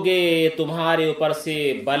رہو گے تمہارے اوپر سے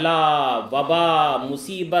بلا، وبا،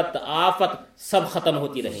 مصیبت، آفت سب ختم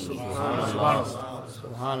ہوتی رہیں گی.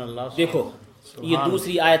 سبحان اللہ. دیکھو یہ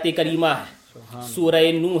دوسری آیت کریمہ ہے، سورہ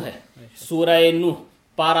نوح ہے. سورہ نوح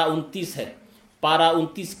پارہ 29 ہے. پارہ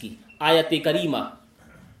 29 کی آیت کریمہ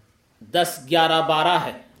 10، 11، 12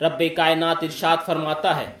 ہے. رب کائنات ارشاد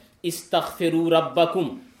فرماتا ہے استغفروا ربکم،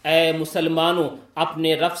 اے مسلمانوں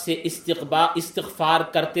اپنے رب سے استغفار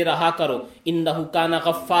کرتے رہا کرو. انہ کان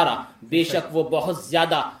غفارا، بے شک وہ بہت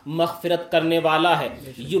زیادہ مغفرت کرنے والا ہے.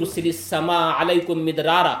 یرسل السماء علیکم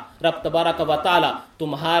مدرارا، رب تبارک و تعالی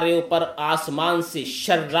تمہارے اوپر آسمان سے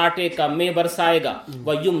شراٹے کا مے برسائے گا.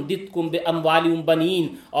 ویمددکم باموال بنین،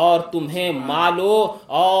 اور تمہیں مالوں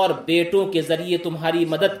اور بیٹوں کے ذریعے تمہاری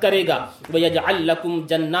مدد کرے گا. ویجعل لکم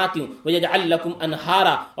جنات ویجعل لکم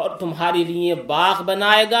انہارا، اور تمہارے لیے باغ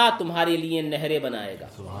بنائے گا، تمہارے لیے نہریں بنائے گا.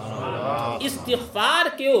 استغفار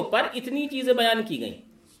کے اوپر اتنی چیزیں بیان کی گئیں.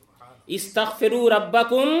 استغفروا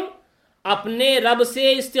ربکم، اپنے رب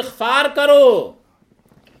سے استغفار کرو.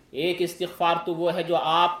 ایک استغفار تو وہ ہے جو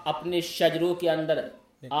آپ اپنے شجروں کے اندر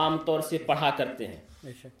عام طور سے پڑھا کرتے ہیں،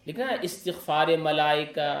 لیکن استغفار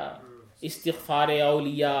ملائکہ، استغفار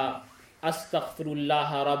اولیاء، استغفر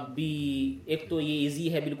اللہ ربی، ایک تو یہ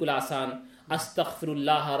ایزی ہے بالکل آسان، استغفر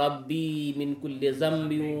اللہ ربی من کل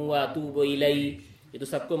ذنب واتوب الیہ، یہ تو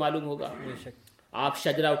سب کو معلوم ہوگا. آپ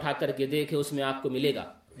شجرہ اٹھا کر کے دیکھیں، اس میں آپ کو ملے گا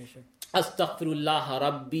استغفر اللہ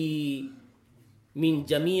ربی من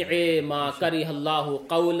جمیع ما کرہ اللہ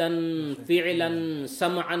قولا فعلا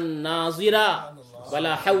سمعا ناظرا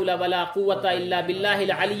ولا حول ولا قوة الا باللہ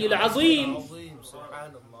العلی العظیم.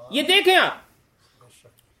 یہ دیکھیں، آپ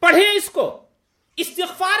پڑھیں، اس کو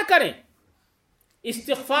استغفار کریں.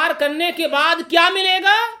 استغفار کرنے کے بعد کیا ملے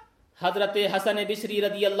گا؟ حضرت حسن بصری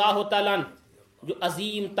رضی اللہ تعالیٰ عنہ جو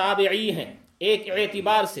عظیم تابعی ہیں، ایک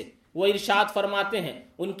اعتبار سے وہ ارشاد فرماتے ہیں،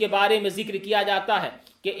 ان کے بارے میں ذکر کیا جاتا ہے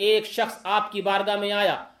کہ ایک شخص آپ کی بارگاہ میں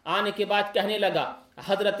آیا، آنے کے بعد کہنے لگا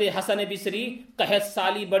حضرت حسن بصری قحط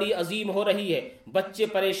سالی بڑی عظیم ہو رہی ہے، بچے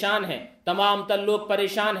پریشان ہیں، تمام تر لوگ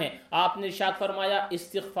پریشان ہیں، آپ نے ارشاد فرمایا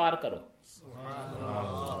استغفار کرو۔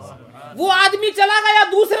 وہ آدمی چلا گیا،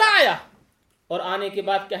 دوسرا آیا اور آنے کے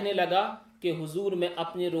بعد کہنے لگا کہ حضور میں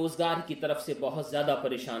اپنے روزگار کی طرف سے بہت زیادہ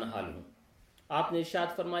پریشان حال ہوں، آپ نے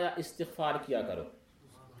ارشاد فرمایا استغفار کیا کرو۔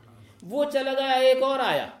 وہ چلا گیا، ایک اور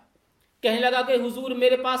آیا، کہنے لگا کہ حضور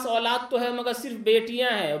میرے پاس اولاد تو ہے مگر صرف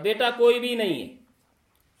بیٹیاں ہیں اور بیٹا کوئی بھی نہیں ہے،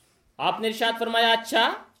 آپ نے ارشاد فرمایا اچھا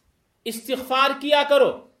استغفار کیا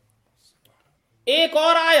کرو۔ ایک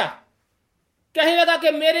اور آیا، کہنے لگا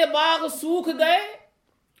کہ میرے باغ سوکھ گئے،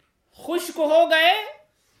 خشک ہو گئے،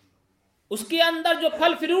 اس کے اندر جو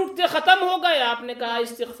پھل فروٹ تھے ختم ہو گئے، آپ نے کہا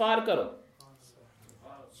استغفار کرو۔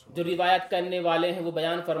 جو روایت کرنے والے ہیں وہ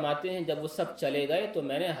بیان فرماتے ہیں جب وہ سب چلے گئے تو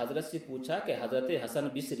میں نے حضرت سے پوچھا کہ حضرت حسن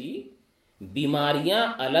بصری بیماریاں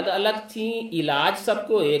الگ الگ تھیں، علاج سب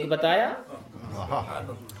کو ایک بتایا؟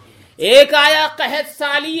 ایک آیا قحط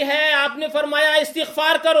سالی ہے، آپ نے فرمایا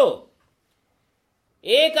استغفار کرو۔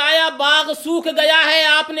 ایک آیا باغ سوکھ گیا ہے،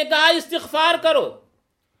 آپ نے کہا استغفار کرو۔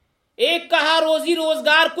 ایک کہا روزی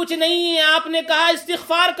روزگار کچھ نہیں ہے، آپ نے کہا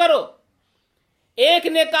استغفار کرو۔ ایک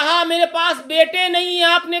نے کہا میرے پاس بیٹے نہیں ہیں،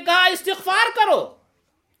 آپ نے کہا استغفار کرو۔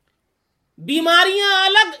 بیماریاں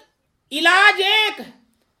الگ، علاج ایک،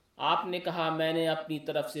 آپ نے کہا میں نے اپنی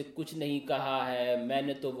طرف سے کچھ نہیں کہا ہے، میں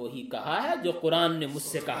نے تو وہی کہا ہے جو قرآن نے مجھ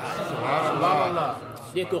سے کہا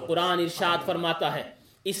ہے۔ دیکھو قرآن ارشاد فرماتا ہے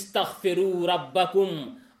استغفروا ربکم،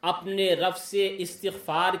 اپنے رب سے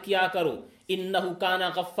استغفار کیا کرو، انہ کان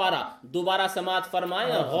غفارا، دوبارہ سماعت فرمائیں،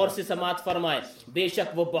 غور سے سماعت فرمائیں، بے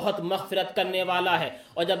شک وہ بہت مغفرت کرنے والا ہے۔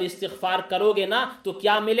 اور جب استغفار کرو گے نا تو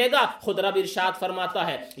کیا ملے گا؟ خود رب ارشاد فرماتا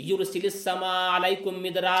ہے یرسل السماء علیکم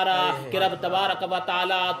مدرارا، کہ رب تبارک و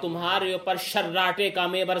تعالی تمہارے اوپر شراٹے کا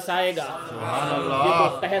مے برسائے گا۔ دیکھو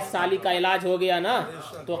قحط سالی کا علاج ہو گیا نا،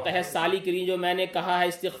 تو قحط سالی کے لیے جو میں نے کہا ہے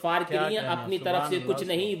استغفار کے لیے اپنی طرف سے کچھ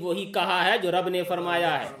نہیں، وہی کہا ہے جو رب نے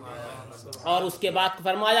فرمایا ہے۔ اور اس کے بعد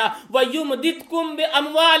فرمایا وَيُمْدِدْكُمْ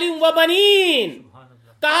بِأَمْوَالٍ وَبَنِينَ،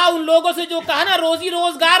 کہا ان لوگوں سے جو کہا نا روزی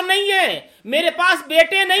روزگار نہیں ہے، میرے پاس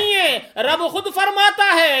بیٹے نہیں ہیں، رب خود فرماتا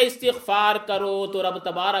ہے استغفار کرو تو رب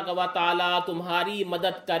تبارک و تعالی تمہاری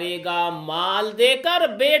مدد کرے گا، مال دے کر،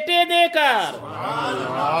 بیٹے دے کر۔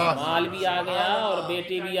 مال بھی آ گیا اور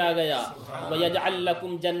بیٹے بھی آ گیا۔ وَيَجْعَلْ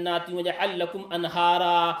لَكُمْ جَنَّاتٍ وَيَجْعَلْ لَكُمْ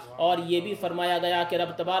أَنْهَارًا، اور یہ بھی فرمایا گیا کہ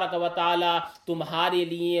رب تبارک و تعالی تمہارے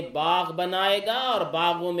لیے باغ بنائے گا اور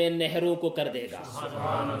باغوں میں نہروں کو کر دے گا۔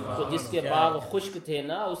 تو جس کے باغ خشک تھے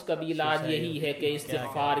نا اس کا بھی علاج یہی ہے کہ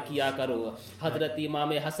استغفار کیا کرو۔ حضرت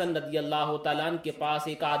امام حسن رضی اللہ تعالیٰ عنہ کے پاس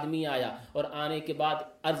ایک آدمی آیا اور آنے کے بعد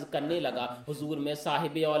عرض کرنے لگا حضور میں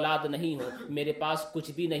صاحب اولاد نہیں ہوں، میرے پاس کچھ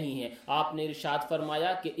بھی نہیں ہے، آپ نے ارشاد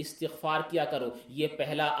فرمایا کہ استغفار کیا کرو۔ یہ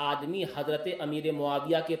پہلا آدمی حضرت امیر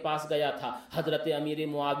معاویہ کے پاس گیا تھا، حضرت امیر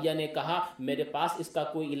معاویہ نے کہا میرے پاس اس کا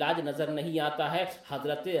کوئی علاج نظر نہیں آتا ہے،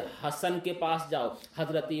 حضرت حسن کے پاس جاؤ۔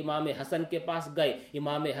 حضرت امام حسن کے پاس گئے،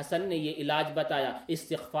 امام حسن نے یہ علاج بتایا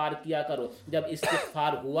استغفار کیا کرو۔ جب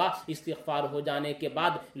استغفار ہوا، استغفار ہو جانے کے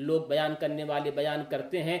بعد لوگ بیان کرنے والے بیان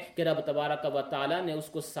کرتے ہیں کہ رب تبارک و تعالی نے اس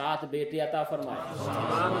کو 7 بیٹے عطا فرمائے،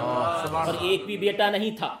 اور ایک بھی بیٹا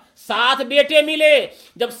نہیں تھا، 7 بیٹے ملے۔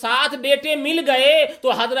 جب 7 بیٹے مل گئے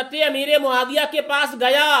تو حضرت امیر معاویہ کے پاس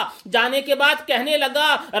گیا، جانے کے بعد کہنے لگا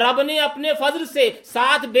رب نے اپنے فضل سے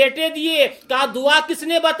 7 بیٹے دیے۔ کہا دعا کس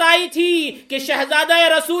نے بتائی تھی؟ کہ شہزادہ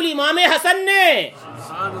رسول امام حسن نے۔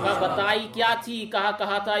 کہا بتائی کیا تھی؟ کہا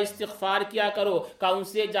تھا استغفار کیا کرو۔ کہا ان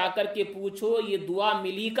سے جا کر کے پوچھو یہ دعا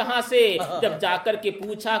ملی کہاں سے؟ جب جا کر کے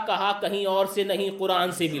پوچھا کہا کہیں اور سے نہیں،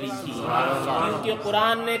 قرآن سے ملی تھی، کیونکہ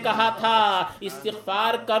قرآن نے کہا تھا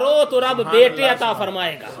استغفار کرو تو رب بیٹے عطا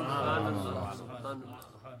فرمائے گا۔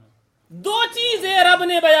 2 چیزیں رب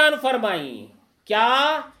نے بیان فرمائی، کیا؟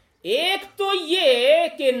 ایک تو یہ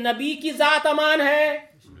کہ نبی کی ذات امان ہے،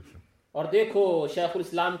 اور دیکھو شیخ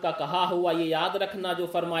الاسلام کا کہا ہوا یہ یاد رکھنا جو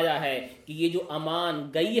فرمایا ہے کہ یہ جو امان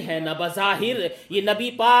گئی ہے نہ بظاہر، یہ نبی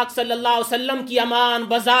پاک صلی اللہ علیہ وسلم کی امان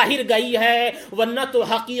بظاہر گئی ہے، ورنہ تو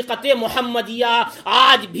حقیقت محمدیہ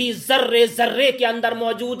آج بھی ذرے ذرے کے اندر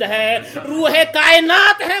موجود ہے۔ روح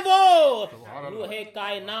کائنات ہے وہ، روح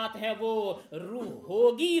کائنات ہے وہ، روح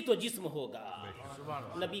ہوگی تو جسم ہوگا۔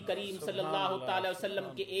 نبی کریم صلی اللہ تعالی وسلم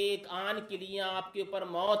کے ایک آن کے لیے آپ کے اوپر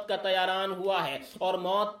موت کا طیران ہوا ہے اور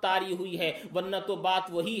موت طاری ہوئی ہے، ورنہ تو بات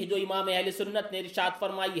وہی ہے جو امام اہل سنت نے ارشاد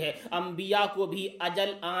فرمائی ہے، انبیاء کو بھی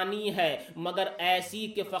اجل آنی ہے مگر ایسی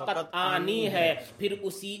کہ فقط آنی ہے، پھر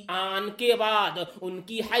اسی آن کے بعد ان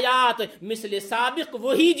کی حیات مثل سابق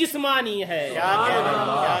وہی جسمانی ہے۔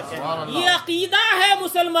 یہ عقیدہ ہے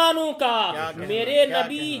مسلمانوں کا۔ میرے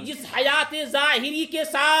نبی جس حیات ظاہری کے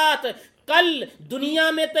ساتھ کل دنیا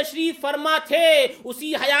میں تشریف فرما تھے،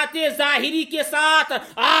 اسی حیات ظاہری کے ساتھ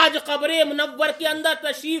آج قبر منور کے اندر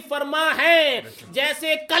تشریف فرما ہے،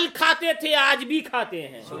 جیسے کل کھاتے تھے آج بھی کھاتے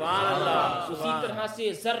ہیں۔ اسی طرح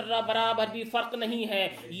سے ذرہ برابر بھی فرق نہیں ہے۔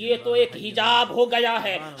 یہ تو ایک حجاب ہو گیا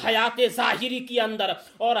ہے حیات ظاہری کے اندر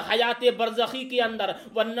اور حیات برزخی کے اندر،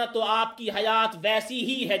 ورنہ تو آپ کی حیات ویسی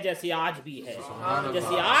ہی ہے جیسے آج بھی ہے،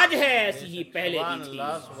 جیسے آج ہے ایسی ہی پہلے بھی تھی۔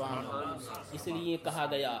 اس لیے کہا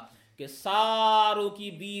گیا کہ ساروں کی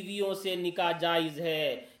بیویوں سے نکاح جائز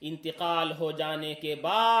ہے، انتقال ہو جانے کے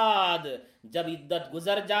بعد جب عدت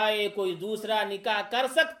گزر جائے کوئی دوسرا نکاح کر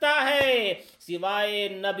سکتا ہے، سوائے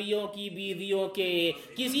نبیوں کی بیویوں کے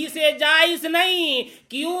کسی سے جائز نہیں،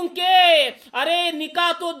 کیونکہ ارے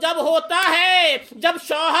نکاح تو جب ہوتا ہے جب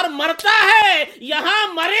شوہر مرتا ہے، یہاں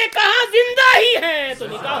مرے کہاں زندہ ہی ہے، تو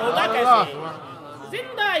نکاح ہوگا کیسے؟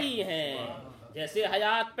 زندہ ہی ہے۔ جیسے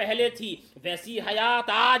حیات پہلے تھی ویسی حیات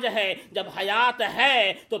آج ہے، جب حیات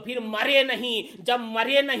ہے تو پھر مرے نہیں، جب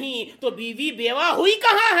مرے نہیں تو بیوی بیوہ ہوئی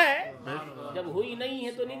کہاں ہے؟ جب ہوئی نہیں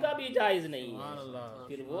ہے تو نکاح بھی جائز نہیں ہے،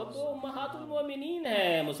 پھر وہ تو امہات المومنین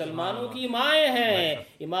ہے، مسلمانوں کی مائیں ہیں۔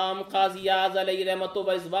 امام قاضی اعظم علیہ رحمت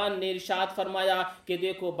و رضوان نے ارشاد فرمایا کہ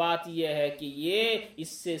دیکھو بات یہ ہے کہ یہ اس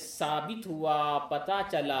سے ثابت ہوا، پتہ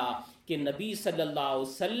چلا کہ نبی صلی اللہ علیہ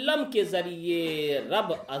وسلم کے ذریعے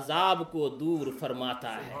رب عذاب کو دور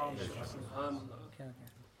فرماتا ہے۔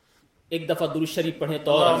 ایک دفعہ درود شریف پڑھیں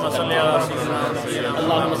تو اللہم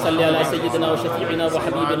صلی علی سیدنا و شفیعنا و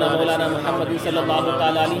حبیبنا مولانا محمد صلی اللہ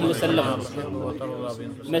تعالی علیہ وسلم۔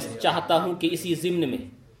 میں چاہتا ہوں کہ اسی ضمن میں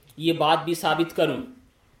یہ بات بھی ثابت کروں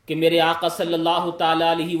کہ میرے آقا صلی اللہ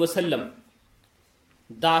تعالی علیہ وسلم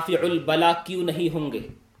دافع البلا کیوں نہیں ہوں گے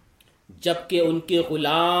جبکہ ان کے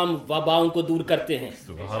غلام وباؤں کو دور کرتے ہیں،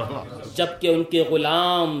 جبکہ ان کے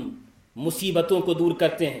غلام مصیبتوں کو دور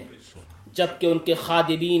کرتے ہیں، جبکہ ان کے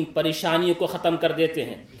خادمین پریشانیوں کو ختم کر دیتے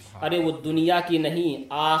ہیں۔ ارے وہ دنیا کی نہیں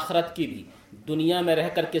آخرت کی بھی، دنیا میں رہ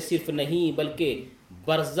کر کے صرف نہیں بلکہ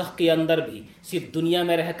برزخ کے اندر بھی، صرف دنیا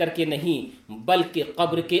میں رہ کر کے نہیں بلکہ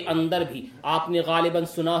قبر کے اندر بھی۔ آپ نے غالباً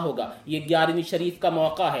سنا ہوگا، یہ 11ویں شریف کا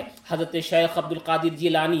موقع ہے، حضرت شیخ عبد القادر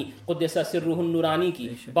جیلانی قدس سرہ النورانی کی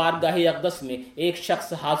بارگاہ اقدس میں ایک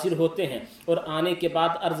شخص حاضر ہوتے ہیں اور آنے کے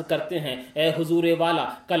بعد عرض کرتے ہیں، اے حضور والا،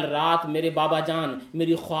 کل رات میرے بابا جان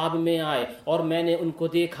میری خواب میں آئے اور میں نے ان کو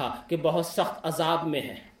دیکھا کہ بہت سخت عذاب میں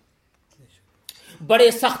ہیں، بڑے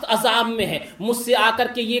سخت عذاب میں ہے۔ مجھ سے آ کر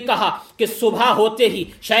کے یہ کہا کہ صبح ہوتے ہی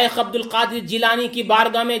شیخ عبد القادر جیلانی کی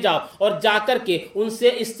بارگاہ میں جاؤ اور جا کر کے ان سے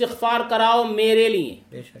استغفار کراؤ میرے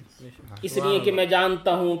لیے، اس لیے کہ میں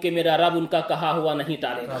جانتا ہوں کہ میرا رب ان کا کہا ہوا نہیں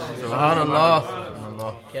ٹالے گا۔ سبحان اللہ۔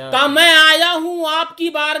 کہ میں آیا ہوں آپ کی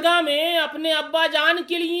بارگاہ میں اپنے ابا جان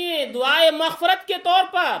کے لیے دعائے مغفرت کے طور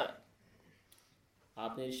پر۔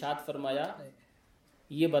 آپ نے ارشاد فرمایا،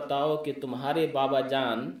 یہ بتاؤ کہ تمہارے بابا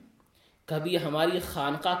جان کبھی ہماری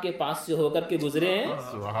خانقاہ کے پاس سے ہو کر کے گزرے ہیں؟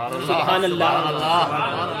 سبحان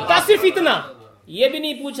اللہ۔ کا صرف اتنا، یہ بھی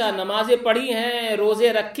نہیں پوچھا نمازیں پڑھی ہیں،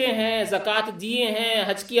 روزے رکھے ہیں، زکوٰۃ دیے ہیں،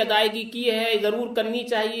 حج کی ادائیگی کی ہے، ضرور کرنی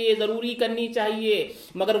چاہیے، ضروری کرنی چاہیے،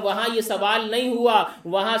 مگر وہاں یہ سوال نہیں ہوا،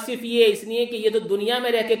 وہاں صرف یہ اس لیے کہ یہ تو دنیا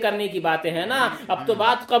میں رہ کے کرنے کی باتیں ہیں نا، اب تو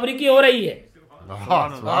بات قبر کی ہو رہی ہے۔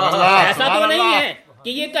 ایسا تو نہیں ہے کہ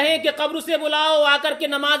یہ کہیں کہ قبر سے بلاؤ آ کر کے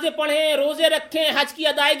نمازیں پڑھیں، روزے رکھیں، حج کی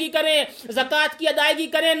ادائیگی کریں، زکوٰۃ کی ادائیگی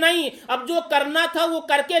کریں، نہیں، اب جو کرنا تھا وہ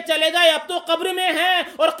کر کے چلے گئے، اب تو قبر میں ہیں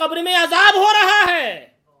اور قبر میں عذاب ہو رہا ہے۔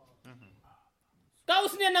 کہ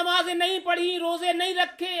اس نے نمازیں نہیں پڑھی، روزے نہیں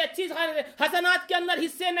رکھے، اچھی حسنات کے اندر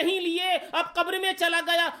حصے نہیں لیے، اب قبر میں چلا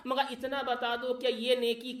گیا، مگر اتنا بتا دو کہ یہ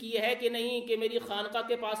نیکی کی ہے کہ نہیں کہ میری خانقاہ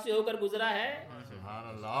کے پاس سے ہو کر گزرا ہے؟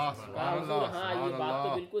 ہاں، یہ بات تو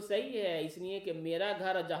بالکل صحیح ہے، اس لیے کہ میرا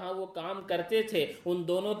گھر جہاں وہ کام کرتے تھے ان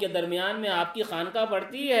دونوں کے درمیان میں آپ کی خانقاہ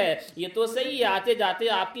پڑتی ہے، یہ تو صحیح ہے، آتے جاتے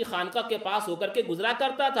آپ کی خانقاہ کے پاس ہو کر کے گزرا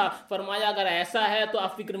کرتا تھا۔ فرمایا اگر ایسا ہے تو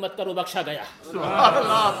آپ فکر مت کرو، بخشا گیا،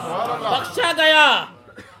 بخشا گیا،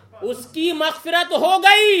 اس کی مغفرت ہو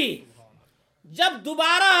گئی۔ جب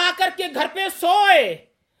دوبارہ آ کر کے گھر پہ سوئے،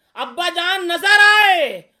 ابا جان نظر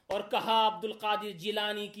آئے اور کہا عبد القادر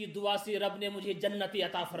جیلانی کی دعا سے رب نے مجھے جنت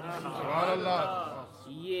عطا فرمائی.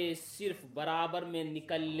 یہ صرف برابر میں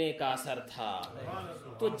نکلنے کا اثر تھا.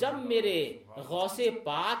 تو جب میرے غوث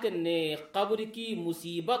پاک نے قبر کی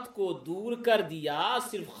مصیبت کو دور کر دیا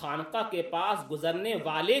صرف خانقاہ کے پاس گزرنے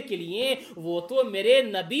والے کے لیے، وہ تو میرے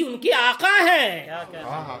نبی ان کے آقا ہیں.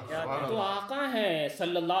 تو آقا ہیں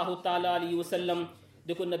صلی اللہ تعالی علیہ وسلم.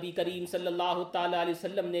 دیکھو نبی کریم صلی اللہ تعالی علیہ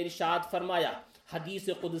وسلم نے ارشاد فرمایا، حدیث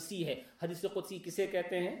قدسی ہے. حدیث قدسی کسے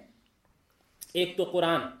کہتے ہیں؟ ایک تو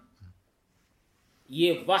قرآن،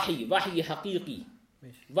 یہ وحی حقیقی،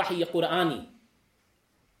 وحی قرآنی،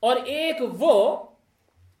 اور ایک وہ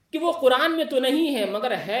کہ وہ قرآن میں تو نہیں ہے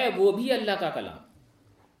مگر ہے وہ بھی اللہ کا کلام.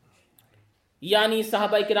 یعنی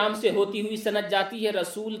صحابہ کرام سے ہوتی ہوئی سند جاتی ہے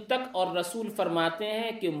رسول تک، اور رسول فرماتے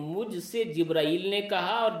ہیں کہ مجھ سے جبرائیل نے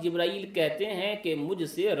کہا، اور جبرائیل کہتے ہیں کہ مجھ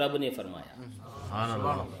سے رب نے فرمایا.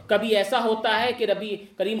 کبھی ایسا ہوتا ہے کہ نبی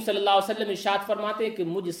کریم صلی اللہ علیہ وسلم ارشاد فرماتے ہیں کہ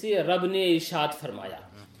مجھ سے رب نے ارشاد فرمایا.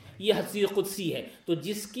 یہ حدیث قدسی ہے. تو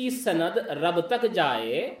جس کی سند رب تک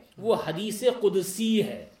جائے وہ حدیث قدسی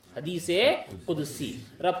ہے. حدیث قدسی.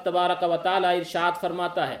 رب تبارک و تعالی ارشاد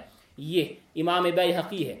فرماتا ہے. یہ امام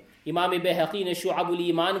بیہقی ہے. امام بیہقی نے شعب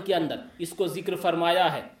الایمان کے اندر اس کو ذکر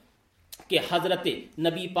فرمایا ہے کہ حضرت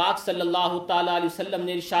نبی پاک صلی اللہ تعالی علیہ وسلم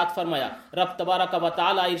نے ارشاد فرمایا، رب تبارک و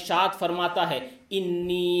تعالی ارشاد فرماتا ہے،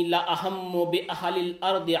 انی لاہم باہل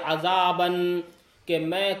الارض عذابا، کہ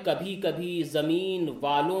میں کبھی کبھی زمین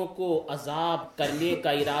والوں کو عذاب کرنے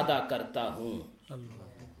کا ارادہ کرتا ہوں.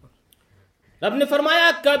 رب نے فرمایا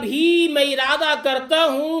کبھی میں ارادہ کرتا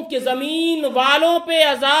ہوں کہ زمین والوں پہ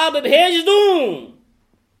عذاب بھیج دوں.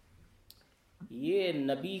 یہ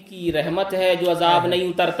نبی کی رحمت ہے جو عذاب نہیں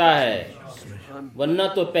اترتا ہے، ورنہ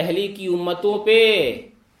تو پہلی کی امتوں پہ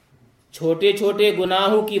چھوٹے چھوٹے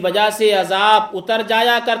گناہوں کی وجہ سے عذاب اتر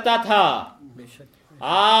جایا کرتا تھا.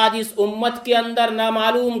 آج اس امت کے اندر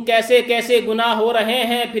نامعلوم کیسے کیسے گناہ ہو رہے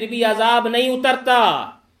ہیں پھر بھی عذاب نہیں اترتا.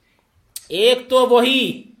 ایک تو وہی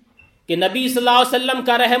کہ نبی صلی اللہ علیہ وسلم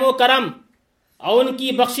کا رحم و کرم اور ان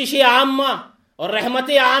کی بخشش عامہ اور رحمت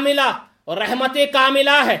عاملہ اور رحمت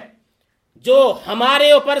کاملہ ہے جو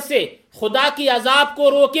ہمارے اوپر سے خدا کی عذاب کو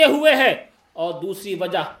روکے ہوئے ہے. اور دوسری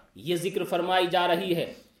وجہ یہ ذکر فرمائی جا رہی ہے،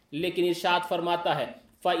 لیکن ارشاد فرماتا ہے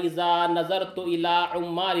فَإِذَا نَظَرْتُ إِلَىٰ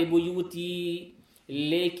عُمَّارِ بُيُوتِي،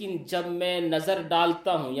 لیکن جب میں نظر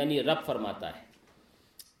ڈالتا ہوں، یعنی رب فرماتا ہے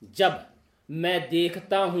جب میں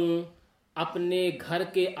دیکھتا ہوں اپنے گھر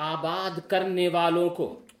کے آباد کرنے والوں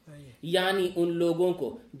کو، یعنی ان لوگوں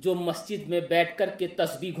کو جو مسجد میں بیٹھ کر کے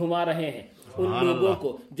تسبیح گھما رہے ہیں، ان لوگوں کو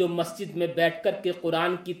جو مسجد میں بیٹھ کر کے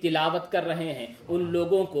قرآن کی تلاوت کر رہے ہیں، ان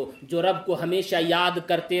لوگوں کو جو رب کو ہمیشہ یاد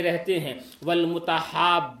کرتے رہتے ہیں،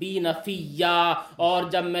 والمتحابین فیّا، اور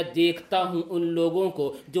جب میں دیکھتا ہوں ان لوگوں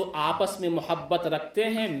کو جو آپس میں محبت رکھتے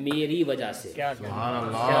ہیں میری وجہ سے.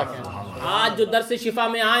 آج جو درس شفا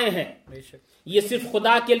میں آئے ہیں یہ صرف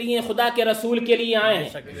خدا کے لیے، خدا کے رسول کے لیے آئے ہیں.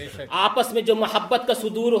 آپس میں جو محبت کا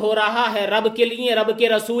صدور ہو رہا ہے رب کے لیے، رب کے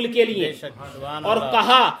رسول کے لیے. اور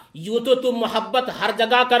کہا یوں تو تم محبت ہر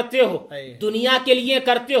جگہ کرتے ہو، دنیا کے لیے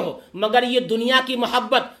کرتے ہو، مگر یہ دنیا کی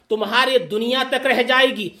محبت تمہارے دنیا تک رہ جائے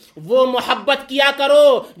گی. وہ محبت کیا کرو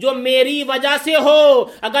جو میری وجہ سے ہو.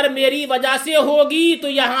 اگر میری وجہ سے ہوگی تو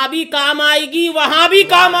یہاں بھی کام آئے گی، وہاں بھی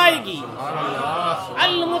کام آئے گی.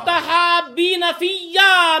 المتحابین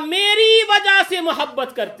فیّا، میری وجہ سے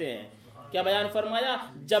محبت کرتے ہیں. کیا بیان فرمایا؟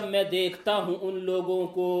 جب میں دیکھتا ہوں ان لوگوں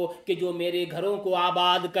کو کہ جو میرے گھروں کو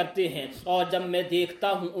آباد کرتے ہیں، اور جب میں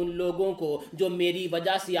دیکھتا ہوں ان لوگوں کو جو میری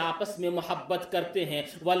وجہ سے آپس میں محبت کرتے ہیں،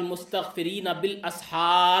 والمستغفرین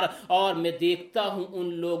بالاسحار، اور میں دیکھتا ہوں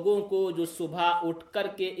ان لوگوں کو جو صبح اٹھ کر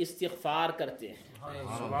کے استغفار کرتے ہیں،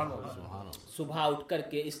 صبح اٹھ کر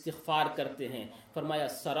کے استغفار کرتے ہیں. فرمایا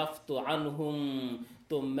صرفت عنہم،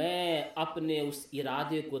 تو میں اپنے اس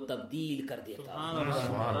ارادے کو تبدیل کر دیتا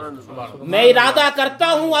ہوں. میں ارادہ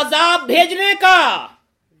کرتا ہوں عذاب بھیجنے کا،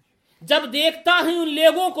 جب دیکھتا ہوں ان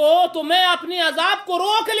لوگوں کو تو میں اپنے عذاب کو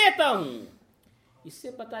روک لیتا ہوں. اس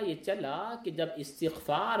سے پتہ یہ چلا کہ جب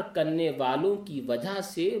استغفار کرنے والوں کی وجہ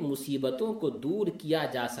سے مصیبتوں کو دور کیا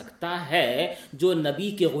جا سکتا ہے جو نبی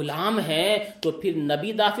کے غلام ہیں، تو پھر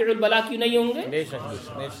نبی دافع البلا کیوں نہیں ہوں گے؟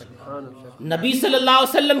 نبی صلی اللہ علیہ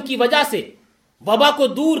وسلم کی وجہ سے وبا کو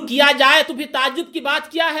دور کیا جائے تو پھر تعجب کی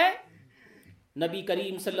بات کیا ہے؟ نبی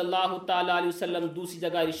کریم صلی اللہ تعالی علیہ وسلم دوسری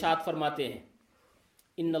جگہ ارشاد فرماتے ہیں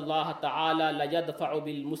ان اللہ تعالی لیدفع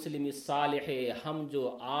بالمسلم الصالح، ہم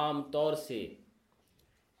جو عام طور سے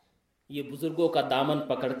یہ بزرگوں کا دامن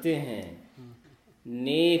پکڑتے ہیں،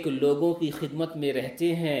 نیک لوگوں کی خدمت میں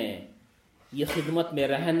رہتے ہیں، یہ خدمت میں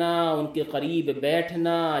رہنا، ان کے قریب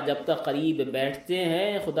بیٹھنا، جب تک قریب بیٹھتے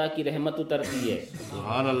ہیں خدا کی رحمت اترتی ہے۔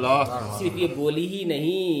 سبحان اللہ۔ صرف یہ بولی ہی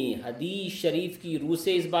نہیں، حدیث شریف کی روح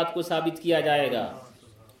سے اس بات کو ثابت کیا جائے گا۔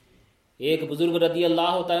 ایک بزرگ رضی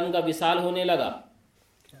اللہ تعالیٰ عنہ کا وصال ہونے لگا،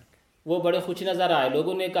 وہ بڑے خوش نظر آئے۔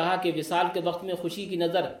 لوگوں نے کہا کہ وصال کے وقت میں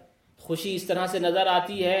خوشی اس طرح سے نظر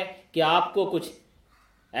آتی ہے کہ آپ کو کچھ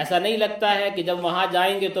ایسا نہیں لگتا ہے کہ جب وہاں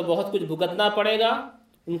جائیں گے تو بہت کچھ بھگتنا پڑے گا؟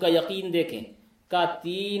 ان کا یقین دیکھیں، کہ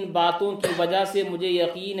 3 باتوں کی وجہ سے مجھے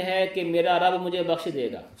یقین ہے کہ میرا رب مجھے بخش دے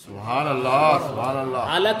گا۔ سبحان اللہ، سبحان اللہ۔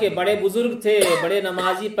 حالانکہ بڑے بزرگ تھے، بڑے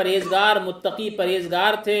نمازی پرہیزگار متقی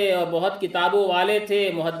پرہیزگار تھے اور بہت کتابوں والے تھے،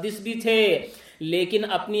 محدث بھی تھے، لیکن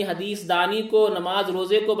اپنی حدیث دانی کو، نماز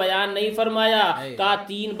روزے کو بیان نہیں فرمایا۔ کہا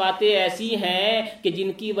 3 باتیں ایسی ہیں کہ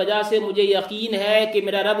جن کی وجہ سے مجھے یقین ہے کہ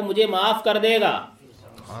میرا رب مجھے معاف کر دے گا۔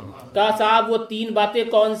 کہا صاحب وہ 3 باتیں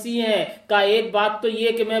کون سی ہیں؟ کہا ایک بات تو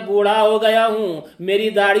یہ کہ میں بوڑھا ہو گیا ہوں، میری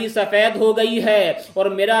داڑھی سفید ہو گئی ہے، اور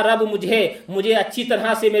میرا رب مجھے اچھی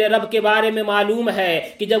طرح سے میرے رب کے بارے میں معلوم ہے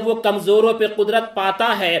کہ جب وہ کمزوروں پہ قدرت پاتا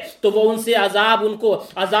ہے تو وہ ان کو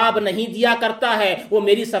عذاب نہیں دیا کرتا ہے، وہ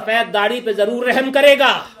میری سفید داڑھی پہ ضرور رحم کرے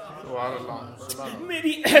گا،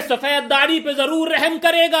 میری سفید داڑھی پہ ضرور رحم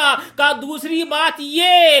کرے گا۔ کہا دوسری بات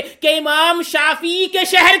یہ کہ امام شافعی کے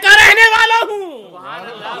شہر کا رہنے والا ہوں،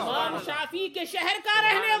 امام شافعی کے شہر کا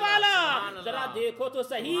رہنے والا، ذرا دیکھو تو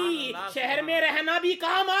صحیح شہر میں رہنا بھی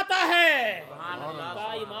کام آتا ہے۔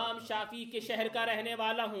 کہا امام شافعی کے شہر کا رہنے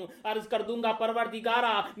والا ہوں، عرض کر دوں گا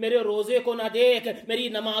پروردگارا میرے روزے کو نہ دیکھ، میری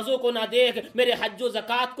نمازوں کو نہ دیکھ، میرے حج و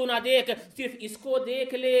زکوٰۃ کو نہ دیکھ، صرف اس کو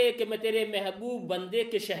دیکھ لے کہ میں تیرے محبوب بندے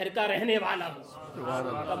کے شہر کا رہنے والا ہوں،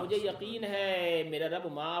 مجھے یقین ہے میرا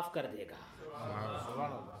رب معاف کر دے گا۔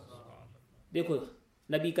 دیکھو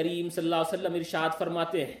نبی کریم صلی اللہ علیہ وسلم ارشاد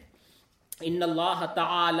فرماتے ہیں ان اللہ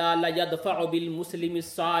تعالی لیدفع بالمسلم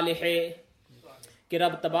الصالح، کہ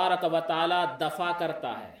رب تبارک و تعالی دفع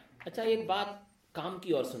کرتا ہے۔ اچھا ایک بات کام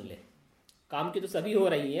کی اور سن لے، کام کی تو سبھی ہو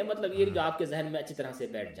رہی ہیں، مطلب یہ جو آپ کے ذہن میں اچھی طرح سے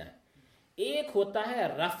بیٹھ جائیں۔ ایک ہوتا ہے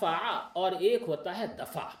رفع اور ایک ہوتا ہے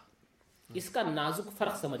دفع، اس کا نازک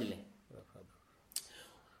فرق سمجھ لیں۔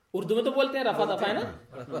 اردو میں تو بولتے ہیں رفع دفع ہے نا،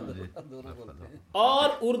 اور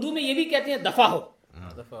اردو میں یہ بھی کہتے ہیں دفع ہو،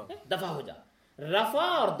 دفع ہو جا۔ رفع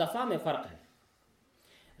اور دفع میں فرق ہے۔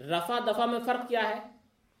 رفع دفع میں فرق کیا ہے؟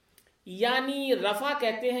 یعنی رفع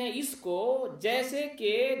کہتے ہیں اس کو جیسے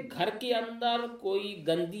کہ گھر کے اندر کوئی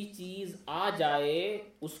گندی چیز آ جائے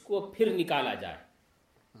اس کو پھر نکالا جائے،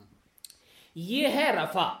 یہ ہے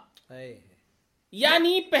رفع۔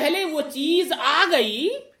 یعنی پہلے وہ چیز آ گئی،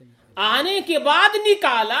 آنے کے بعد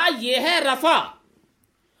نکالا، یہ ہے رفع،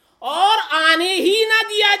 اور آنے ہی نہ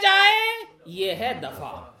دیا جائے یہ ہے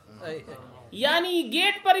دفع۔ یعنی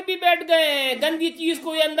گیٹ پر بھی بیٹھ گئے، گندی چیز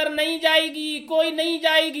کوئی اندر نہیں جائے گی، کوئی نہیں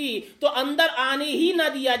جائے گی، تو اندر آنے ہی نہ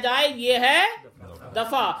دیا جائے یہ ہے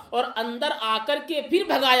دفع، اور اندر آ کر کے پھر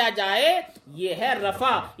بھگایا جائے یہ ہے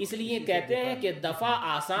رفع۔ اس لیے کہتے ہیں کہ دفع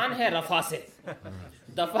آسان ہے رفع سے،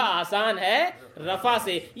 دفع آسان ہے رفع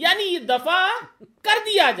سے، یعنی دفع کر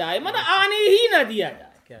دیا جائے مطلب آنے ہی نہ دیا جائے۔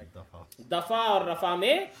 دفع اور رفع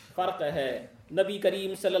میں فرق ہے۔ نبی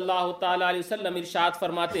کریم صلی اللہ تعالی علیہ وسلم ارشاد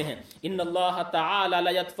فرماتے ہیں ان اللہ تعالی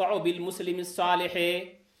لیدفع بالمسلم الصالح،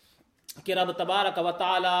 کہ رب تبارک و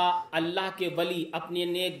تعالی اللہ کے ولی اپنے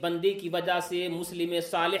نیک بندے کی وجہ سے، مسلم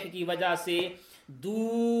صالح کی وجہ سے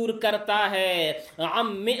دور کرتا ہے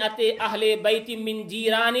عمت اہل بیت من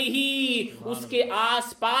جیرانہ، اس کے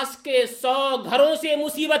آس پاس کے 100 گھروں سے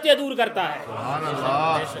مصیبتیں دور کرتا ہے۔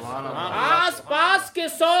 آس پاس کے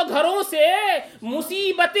 100 گھروں سے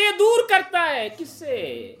مصیبتیں دور کرتا ہے، کس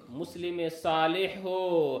سے؟ مسلم صالح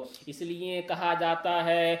ہو۔ اس لیے کہا جاتا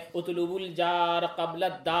ہے اطلب الجار قبل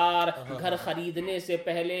الدار، گھر خریدنے سے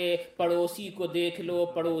پہلے پڑوسی کو دیکھ لو،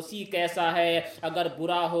 پڑوسی کیسا ہے، اگر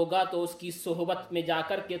برا ہوگا تو اس کی صحبت میں جا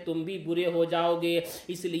کر کے تم بھی برے ہو جاؤ گے۔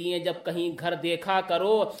 اس لیے جب کہیں گھر دیکھا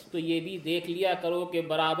کرو تو یہ بھی دیکھ لیا کرو کہ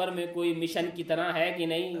برابر میں کوئی مشن کی طرح ہے کہ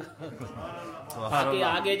نہیں، تاکہ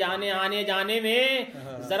آگے جانے آنے جانے میں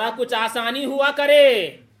ذرا کچھ آسانی ہوا کرے،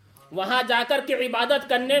 وہاں جا کر کے عبادت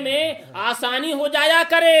کرنے میں آسانی ہو جایا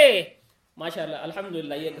کرے۔ ماشاءاللہ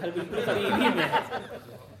الحمدللہ یہ گھر بالکل قریب ہی میں ہے،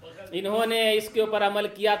 انہوں نے اس کے اوپر عمل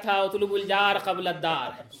کیا تھا اطلب الجار قبل الدار۔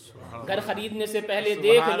 گھر خریدنے سے پہلے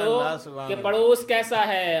دیکھ لو کہ پڑوس کیسا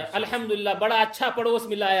ہے۔ الحمدللہ بڑا اچھا پڑوس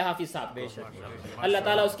ملا ہے حافظ صاحب، اللہ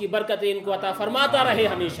تعالیٰ اس کی برکتیں ان کو عطا فرماتا رہے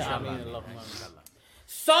ہمیشہ۔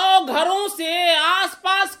 100 گھروں سے، آس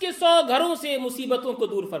پاس کے 100 گھروں سے مصیبتوں کو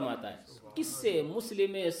دور فرماتا ہے، کس سے؟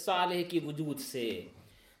 مسلم صالح کی وجود سے۔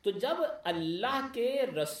 تو جب اللہ کے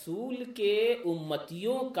رسول کے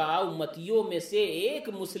امتیوں میں سے ایک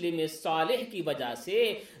مسلم صالح کی وجہ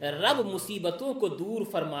سے رب مصیبتوں کو دور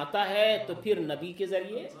فرماتا ہے تو پھر نبی کے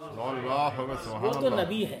ذریعے وہ تو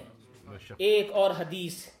نبی ہے. ایک اور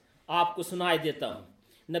حدیث آپ کو سنائے دیتا ہوں.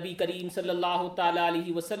 نبی کریم صلی اللہ تعالی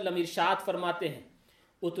علیہ وسلم ارشاد فرماتے ہیں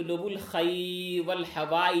اطلب الخیر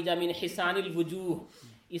والحوائج من حسان الوجوہ.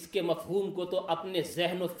 اس کے مفہوم کو تو اپنے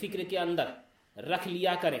ذہن و فکر کے اندر رکھ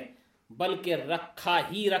لیا کریں، بلکہ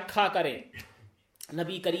رکھا کریں.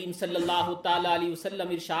 نبی کریم صلی اللہ تعالی علیہ وسلم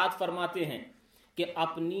ارشاد فرماتے ہیں کہ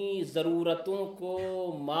اپنی ضرورتوں کو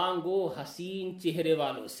مانگو حسین چہرے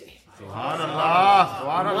والوں سے. سبحان اللہ،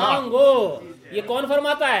 سبحان اللہ. مانگو. یہ کون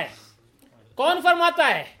فرماتا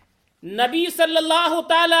ہے؟ نبی صلی اللہ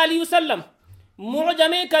تعالی علیہ وسلم.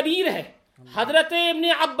 معجم کبیر ہے، حضرت ابن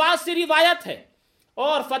عباس سے روایت ہے،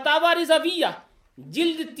 اور فتاوی رضویہ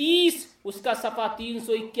جلد 30 اس کا صفحہ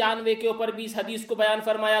 391 کے اوپر بھی اس حدیث کو بیان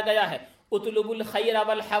فرمایا گیا ہے. اطلب الخیر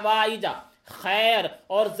والحوائج، خیر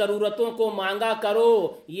اور ضرورتوں کو مانگا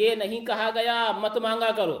کرو. یہ نہیں کہا گیا مت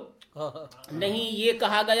مانگا کرو، نہیں، یہ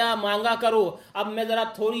کہا گیا مانگا کرو. اب میں ذرا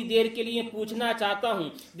تھوڑی دیر کے لیے پوچھنا چاہتا ہوں.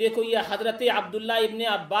 دیکھو یہ حضرت عبداللہ ابن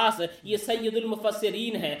عباس، یہ سید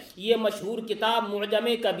المفسرین ہے، یہ مشہور کتاب معجم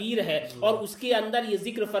کبیر ہے، اور اس کے اندر یہ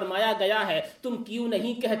ذکر فرمایا گیا ہے. تم کیوں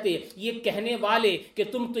نہیں کہتے یہ کہنے والے کہ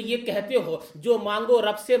تم تو یہ کہتے ہو جو مانگو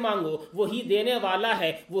رب سے مانگو، وہی دینے والا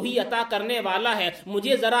ہے، وہی عطا کرنے والا ہے.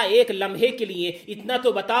 مجھے ذرا ایک لمحے کے لیے اتنا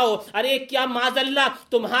تو بتاؤ، ارے کیا معاذ اللہ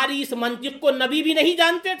تمہاری اس منطق کو نبی بھی نہیں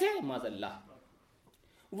جانتے تھے؟ معاذ اللہ.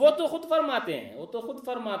 وہ تو خود فرماتے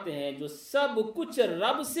ہیں جو سب کچھ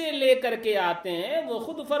رب سے لے کر کے آتے ہیں، وہ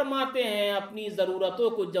خود فرماتے ہیں اپنی ضرورتوں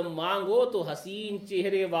کو جب مانگو تو حسین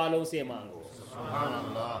چہرے والوں سے مانگو،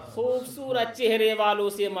 خوبصورت چہرے والوں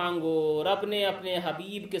سے مانگو. رب نے اپنے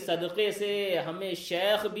حبیب کے صدقے سے ہمیں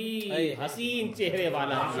شیخ بھی حسین چہرے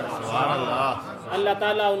والا دیا. اللہ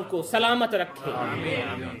تعالیٰ ان کو سلامت رکھے.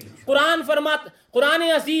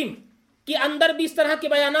 قرآن عظیم کے اندر بھی اس طرح کے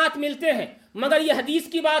بیانات ملتے ہیں، مگر یہ حدیث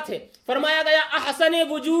کی بات ہے. فرمایا گیا احسن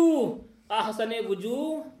وجوہ،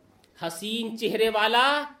 حسین چہرے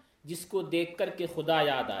والا جس کو دیکھ کر کے خدا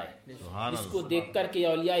یاد آئے، جس کو دیکھ کر کے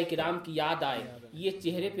اولیاء کرام کی یاد آئے. یہ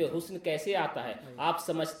چہرے پہ حسن کیسے آتا ہے؟ آپ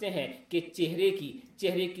سمجھتے ہیں کہ چہرے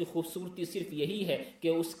کی خوبصورتی صرف یہی ہے کہ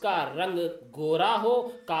اس کا رنگ گورا ہو؟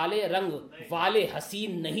 کالے رنگ والے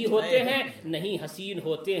حسین نہیں ہوتے ہیں، نہیں حسین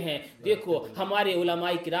ہوتے ہیں. دیکھو ہمارے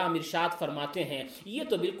علماء کرام ارشاد فرماتے ہیں یہ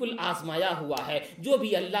تو بالکل آزمایا ہوا ہے. جو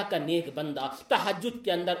بھی اللہ کا نیک بندہ تہجد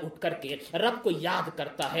کے اندر اٹھ کر کے رب کو یاد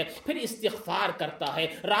کرتا ہے، پھر استغفار کرتا ہے،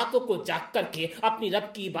 راتوں کو جاگ کر کے اپنی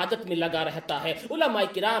رب کی عبادت میں لگا رہتا ہے، علماء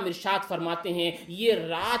کرام ارشاد فرماتے ہیں یہ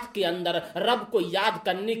رات کے اندر رب کو یاد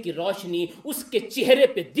کرنے کی روشنی اس کے چہرے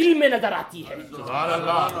پہ دل میں نظر آتی ہے.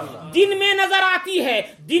 دن میں نظر آتی ہے،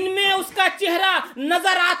 دن میں اس کا چہرہ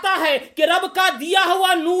نظر آتا ہے کہ رب کا دیا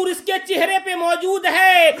ہوا نور اس کے چہرے پہ موجود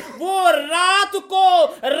ہے. وہ رات کو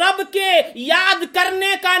رب کے یاد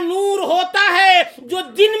کرنے کا نور ہوتا ہے جو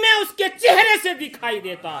دن میں اس کے چہرے سے دکھائی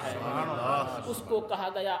دیتا ہے. اس کو کہا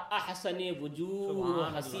گیا احسن وجوہ،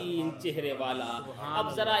 حسین چہرے والا. اب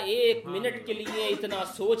ذرا ایک منٹ کے لیے اتنا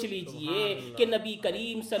سوچ لیجئے کہ نبی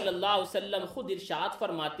کریم صلی اللہ علیہ وسلم خود ارشاد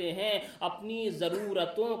فرماتے ہیں اپنی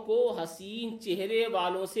ضرورتوں کو حسین چہرے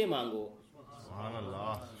والوں سے مانگو. سبحان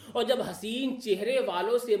اللہ. اور جب حسین چہرے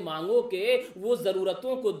والوں سے مانگو کہ وہ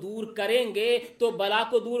ضرورتوں کو دور کریں گے تو بلا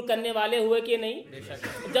کو دور کرنے والے ہوئے کہ نہیں؟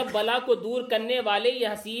 جب بلا کو دور کرنے والے یہ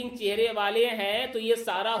حسین چہرے والے ہیں تو یہ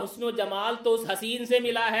سارا حسن و جمال تو اس حسین سے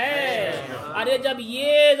ملا ہے. ارے جب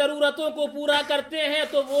یہ ضرورتوں کو پورا کرتے ہیں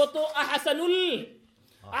تو وہ تو احسن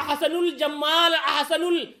الجمال،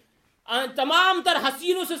 تمام تر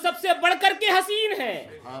حسینوں سے سب سے بڑھ کر کے حسین ہے.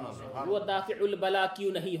 وہ دافع البلا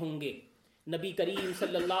کیوں نہیں ہوں گے؟ نبی کریم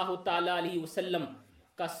صلی اللہ تعالی علیہ وسلم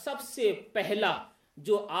کا سب سے پہلا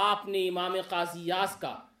جو آپ نے امام قاضی یاس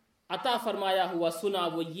کا عطا فرمایا ہوا سنا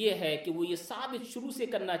وہ یہ ہے کہ وہ یہ ثابت شروع سے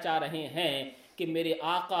کرنا چاہ رہے ہیں کہ میرے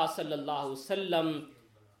آقا صلی اللہ علیہ وسلم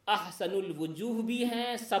احسن الوجوہ بھی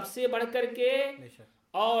ہیں سب سے بڑھ کر کے،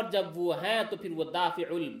 اور جب وہ ہیں تو پھر وہ دافع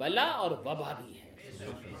البلا اور وبا بھی ہیں.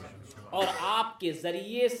 اور آپ کے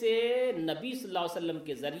ذریعے سے، نبی صلی اللہ علیہ وسلم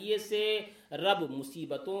کے ذریعے سے رب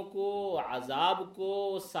مصیبتوں کو، عذاب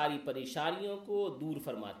کو، ساری پریشانیوں کو دور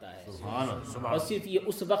فرماتا ہے. اور صرف یہ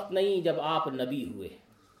اس وقت نہیں جب آپ نبی ہوئے،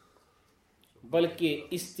 بلکہ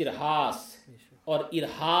استرحاس اور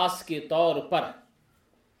ارحاس کے طور پر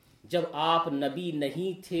جب آپ نبی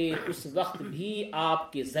نہیں تھے اس وقت بھی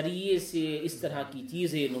آپ کے ذریعے سے اس طرح کی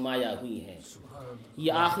چیزیں نمایاں ہوئی ہیں.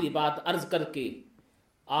 یہ آخری بات عرض کر کے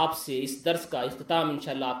آپ سے اس درس کا اختتام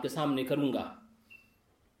انشاءاللہ آپ کے سامنے کروں گا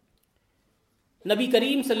نبی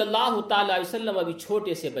کریم صلی اللہ تعالی علیہ وسلم ابھی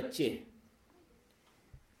چھوٹے سے بچے،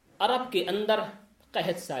 عرب کے اندر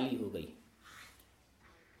قحط سالی ہو گئی،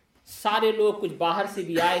 سارے لوگ کچھ باہر سے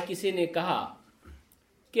بھی آئے. کسی نے کہا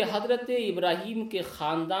کہ حضرت ابراہیم کے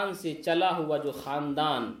خاندان سے چلا ہوا جو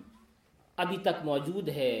خاندان ابھی تک موجود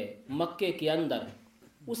ہے مکے کے اندر،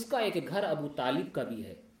 اس کا ایک گھر ابو طالب کا بھی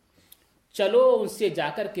ہے، چلو ان سے جا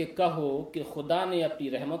کر کے کہو کہ خدا نے اپنی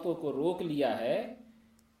رحمتوں کو روک لیا ہے،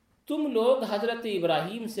 تم لوگ حضرت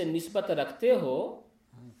ابراہیم سے نسبت رکھتے ہو،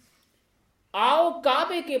 آؤ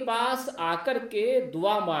کعبے کے پاس آ کر کے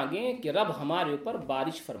دعا مانگیں کہ رب ہمارے اوپر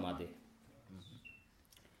بارش فرما دے.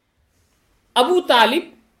 ابو طالب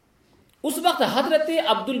اس وقت حضرت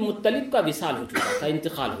عبد المطلب کا وصال ہو چکا تھا،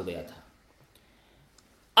 انتقال ہو گیا تھا.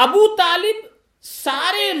 ابو طالب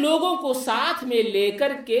سارے لوگوں کو ساتھ میں لے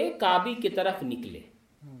کر کے کعبے کی طرف نکلے.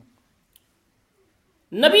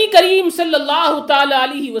 نبی کریم صلی اللہ تعالی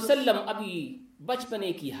علیہ وسلم ابھی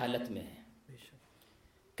بچپنے کی حالت میں ہے.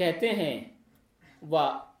 کہتے ہیں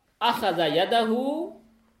وَأَخَذَ يَدَهُ،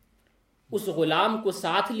 اس غلام کو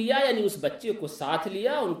ساتھ لیا، یعنی اس بچے کو ساتھ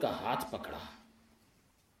لیا، ان کا ہاتھ پکڑا.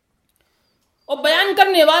 اور بیان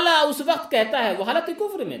کرنے والا اس وقت کہتا ہے وہ حالت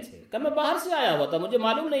کفر میں تھے کہ میں باہر سے آیا ہوا تھا، مجھے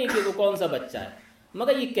معلوم نہیں کہ وہ کون سا بچہ ہے،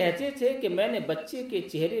 مگر یہ کہتے تھے کہ میں نے بچے کے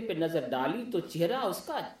چہرے پہ نظر ڈالی تو چہرہ اس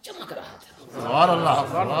کا چمک رہا تھا، سبحان اللہ،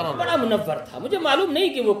 بڑا منور تھا، مجھے معلوم نہیں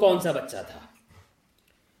کہ وہ کون سا بچہ تھا.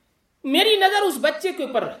 میری نظر اس بچے کے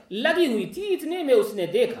اوپر لگی ہوئی تھی، اتنے میں اس نے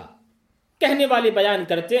دیکھا. کہنے والے بیان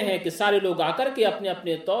کرتے ہیں کہ سارے لوگ آ کر کے اپنے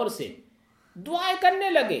اپنے طور سے دعائیں کرنے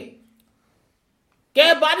لگے کہ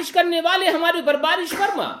بارش کرنے والے ہمارے اوپر بارش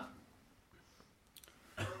فرما.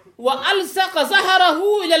 وَأَلْسَقَ ظَهْرَهُ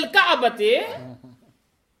إِلَى الْكَعْبَةِ،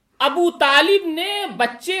 ابو طالب نے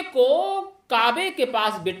بچے کو کعبے کے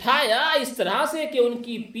پاس بٹھایا اس طرح سے کہ ان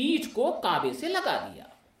کی پیٹھ کو کعبے سے لگا دیا.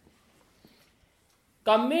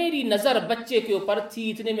 کہ میری نظر بچے کے اوپر تھی،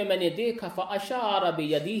 اتنے میں نے دیکھا فَأَشَارَ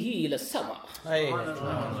بِيَدِهِ إِلَى السَّمَاءِ،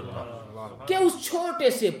 کہ اس چھوٹے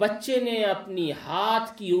سے بچے نے اپنی ہاتھ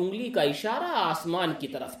کی انگلی کا اشارہ آسمان کی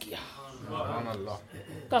طرف کیا.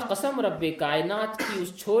 کا قسم رب کائنات کی،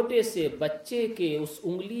 اس چھوٹے سے بچے کے اس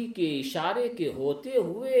انگلی کے اشارے کے ہوتے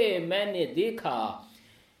ہوئے میں نے دیکھا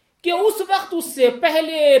کہ اس وقت اس سے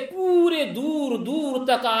پہلے پورے دور دور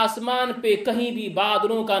تک آسمان پہ کہیں بھی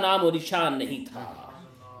بادلوں کا نام و نشان نہیں تھا.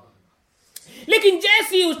 لیکن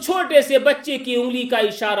جیسی اس چھوٹے سے بچے کی انگلی کا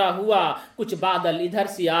اشارہ ہوا، کچھ بادل ادھر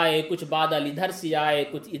سے آئے، کچھ بادل ادھر سے آئے،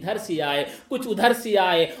 کچھ ادھر سے آئے، کچھ ادھر سے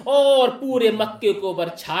آئے، اور پورے مکے کو اوپر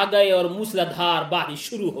چھا گئے اور موسلادھار بارش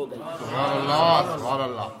شروع ہو گئی. سبحان اللہ، سبحان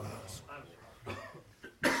اللہ.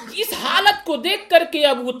 اس حالت کو دیکھ کر کے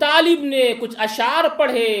ابو طالب نے کچھ اشعار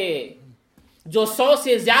پڑھے جو 100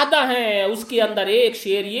 سے زیادہ ہیں. اس کے اندر ایک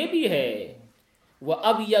شعر یہ بھی ہے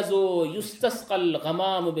وَأَبْيَضُ يُسْتَسْقَى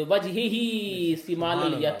الْغَمَامُ بِوَجْهِهِ ثِمَالَ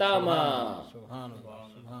الْيَتَامَى،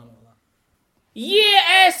 یہ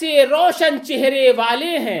ایسے روشن چہرے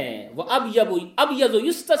والے ہیں. وَأَبْيَضُ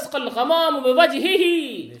يُسْتَسْقَى الْغَمَامُ بِوَجْهِهِ،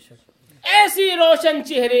 ایسی روشن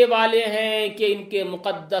چہرے والے ہیں کہ ان کے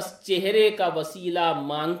مقدس چہرے کا وسیلہ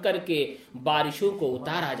مانگ کر کے بارشوں کو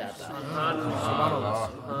اتارا جاتا ہے.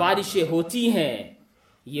 بارشیں ہوتی ہیں،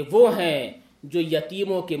 یہ وہ ہیں جو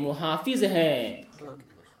یتیموں کے محافظ ہیں،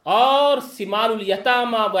 اور ثمال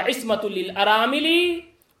الیتامى وعصمۃ للارامل،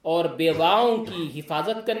 اور بیواؤں کی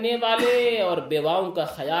حفاظت کرنے والے اور بیواؤں کا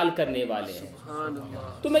خیال کرنے والے ہیں.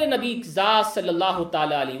 تو میرے نبی ذات صلی اللہ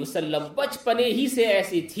تعالی علیہ وسلم بچپنے ہی سے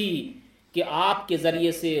ایسی تھی کہ آپ کے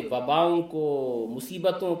ذریعے سے وباؤں کو،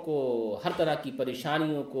 مصیبتوں کو، ہر طرح کی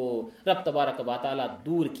پریشانیوں کو رب تبارک و تعالی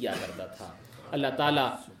دور کیا کرتا تھا. اللہ تعالی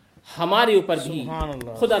ہمارے اوپر بھی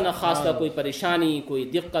خدا نخواستہ کوئی پریشانی، کوئی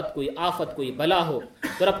دقت، کوئی آفت، کوئی بلا ہو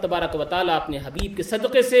تو رب تبارک و تعالیٰ اپنے حبیب کے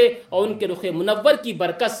صدقے سے اور ان کے رخ منور کی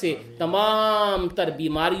برکت سے تمام تر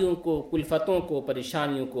بیماریوں کو، کلفتوں کو،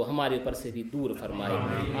 پریشانیوں کو ہمارے اوپر سے بھی دور فرمائے.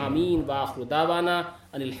 آمین. وآخر دعوانا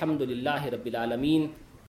ان الحمد للہ رب العالمین.